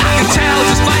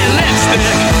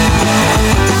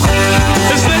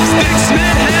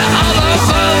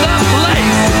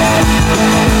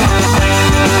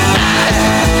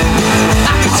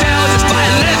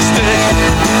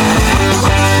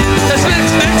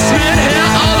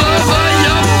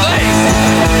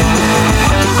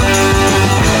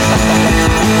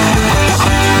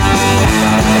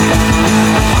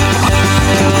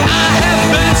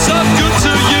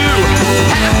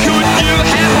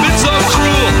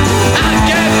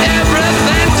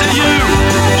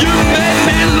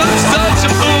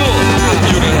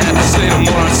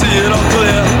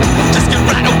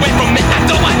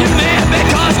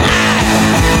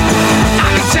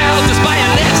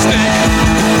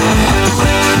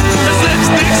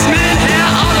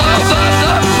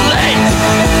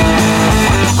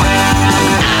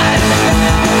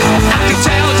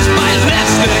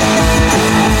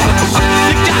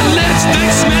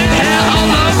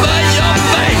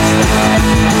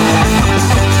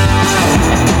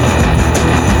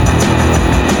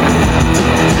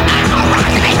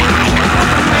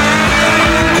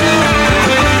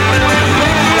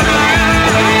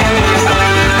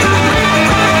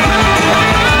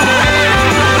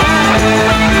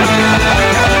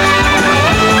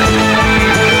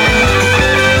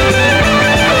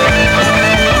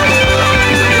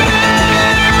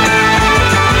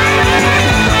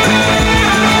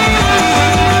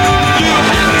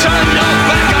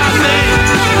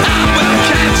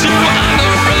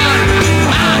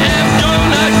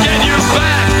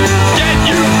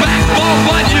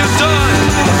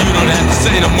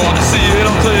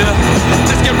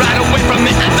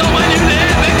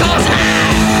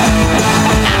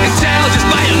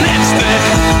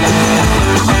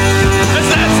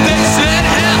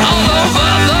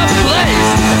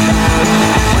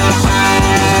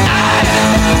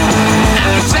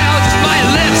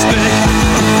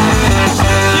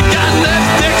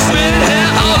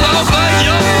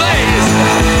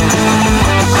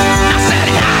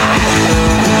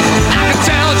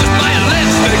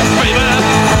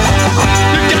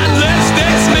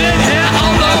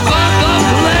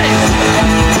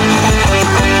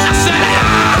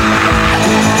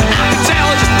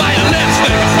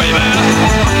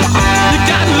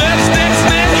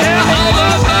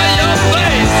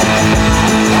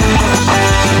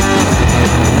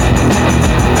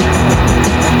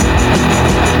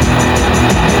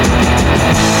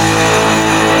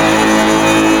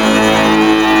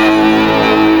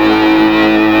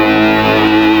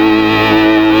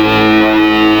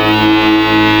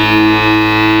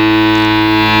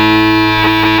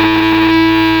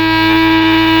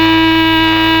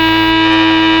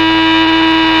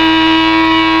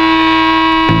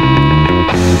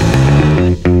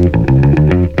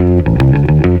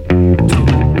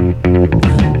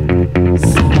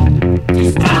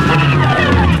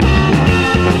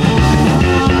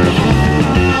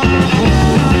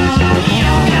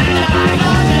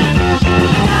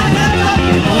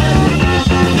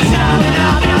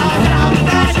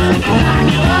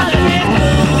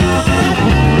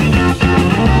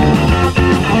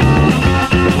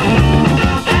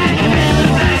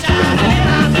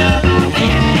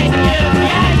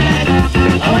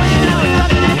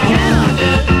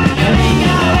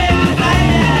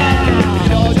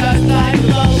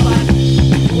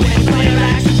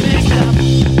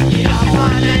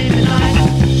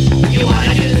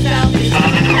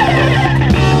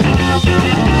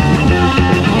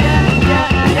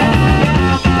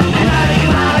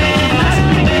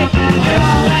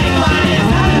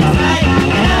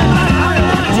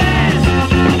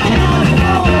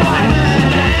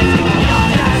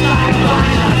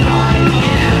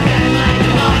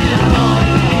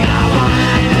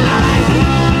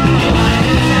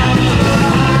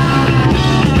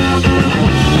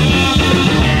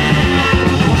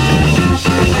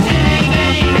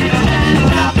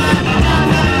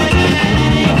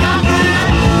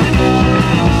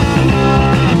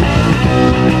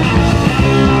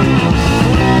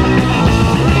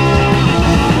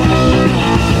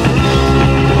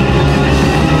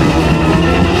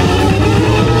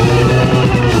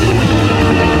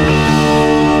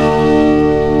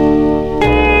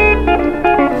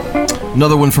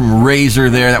Another one from Razor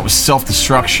there. That was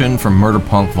Self-Destruction from Murder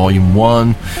Punk Volume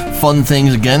 1. Fun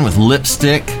Things again with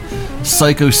Lipstick.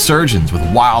 Psychosurgeons with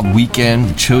Wild Weekend.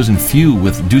 The Chosen Few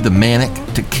with Do the Manic,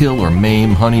 To Kill or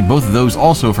Maim Honey. Both of those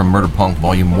also from Murder Punk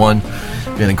Volume 1.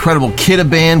 We had Incredible Kidda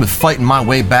Band with Fighting My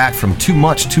Way Back from Too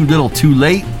Much, Too Little, Too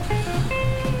Late.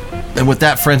 And with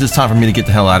that, friends, it's time for me to get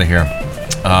the hell out of here.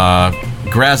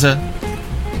 Grazza,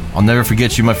 I'll never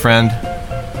forget you, my friend.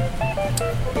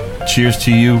 Cheers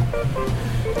to you.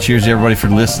 Cheers to everybody for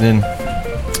listening.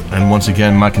 And once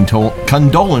again, my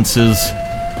condolences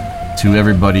to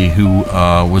everybody who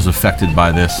was affected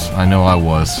by this. I know I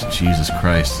was. Jesus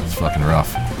Christ, it's fucking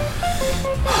rough.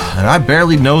 And I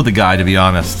barely know the guy, to be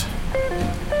honest.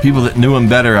 People that knew him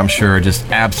better, I'm sure, are just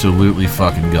absolutely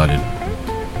fucking gutted.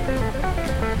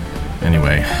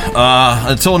 Anyway,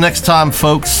 until next time,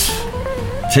 folks,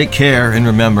 take care and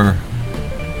remember,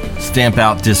 stamp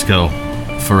out disco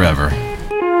forever.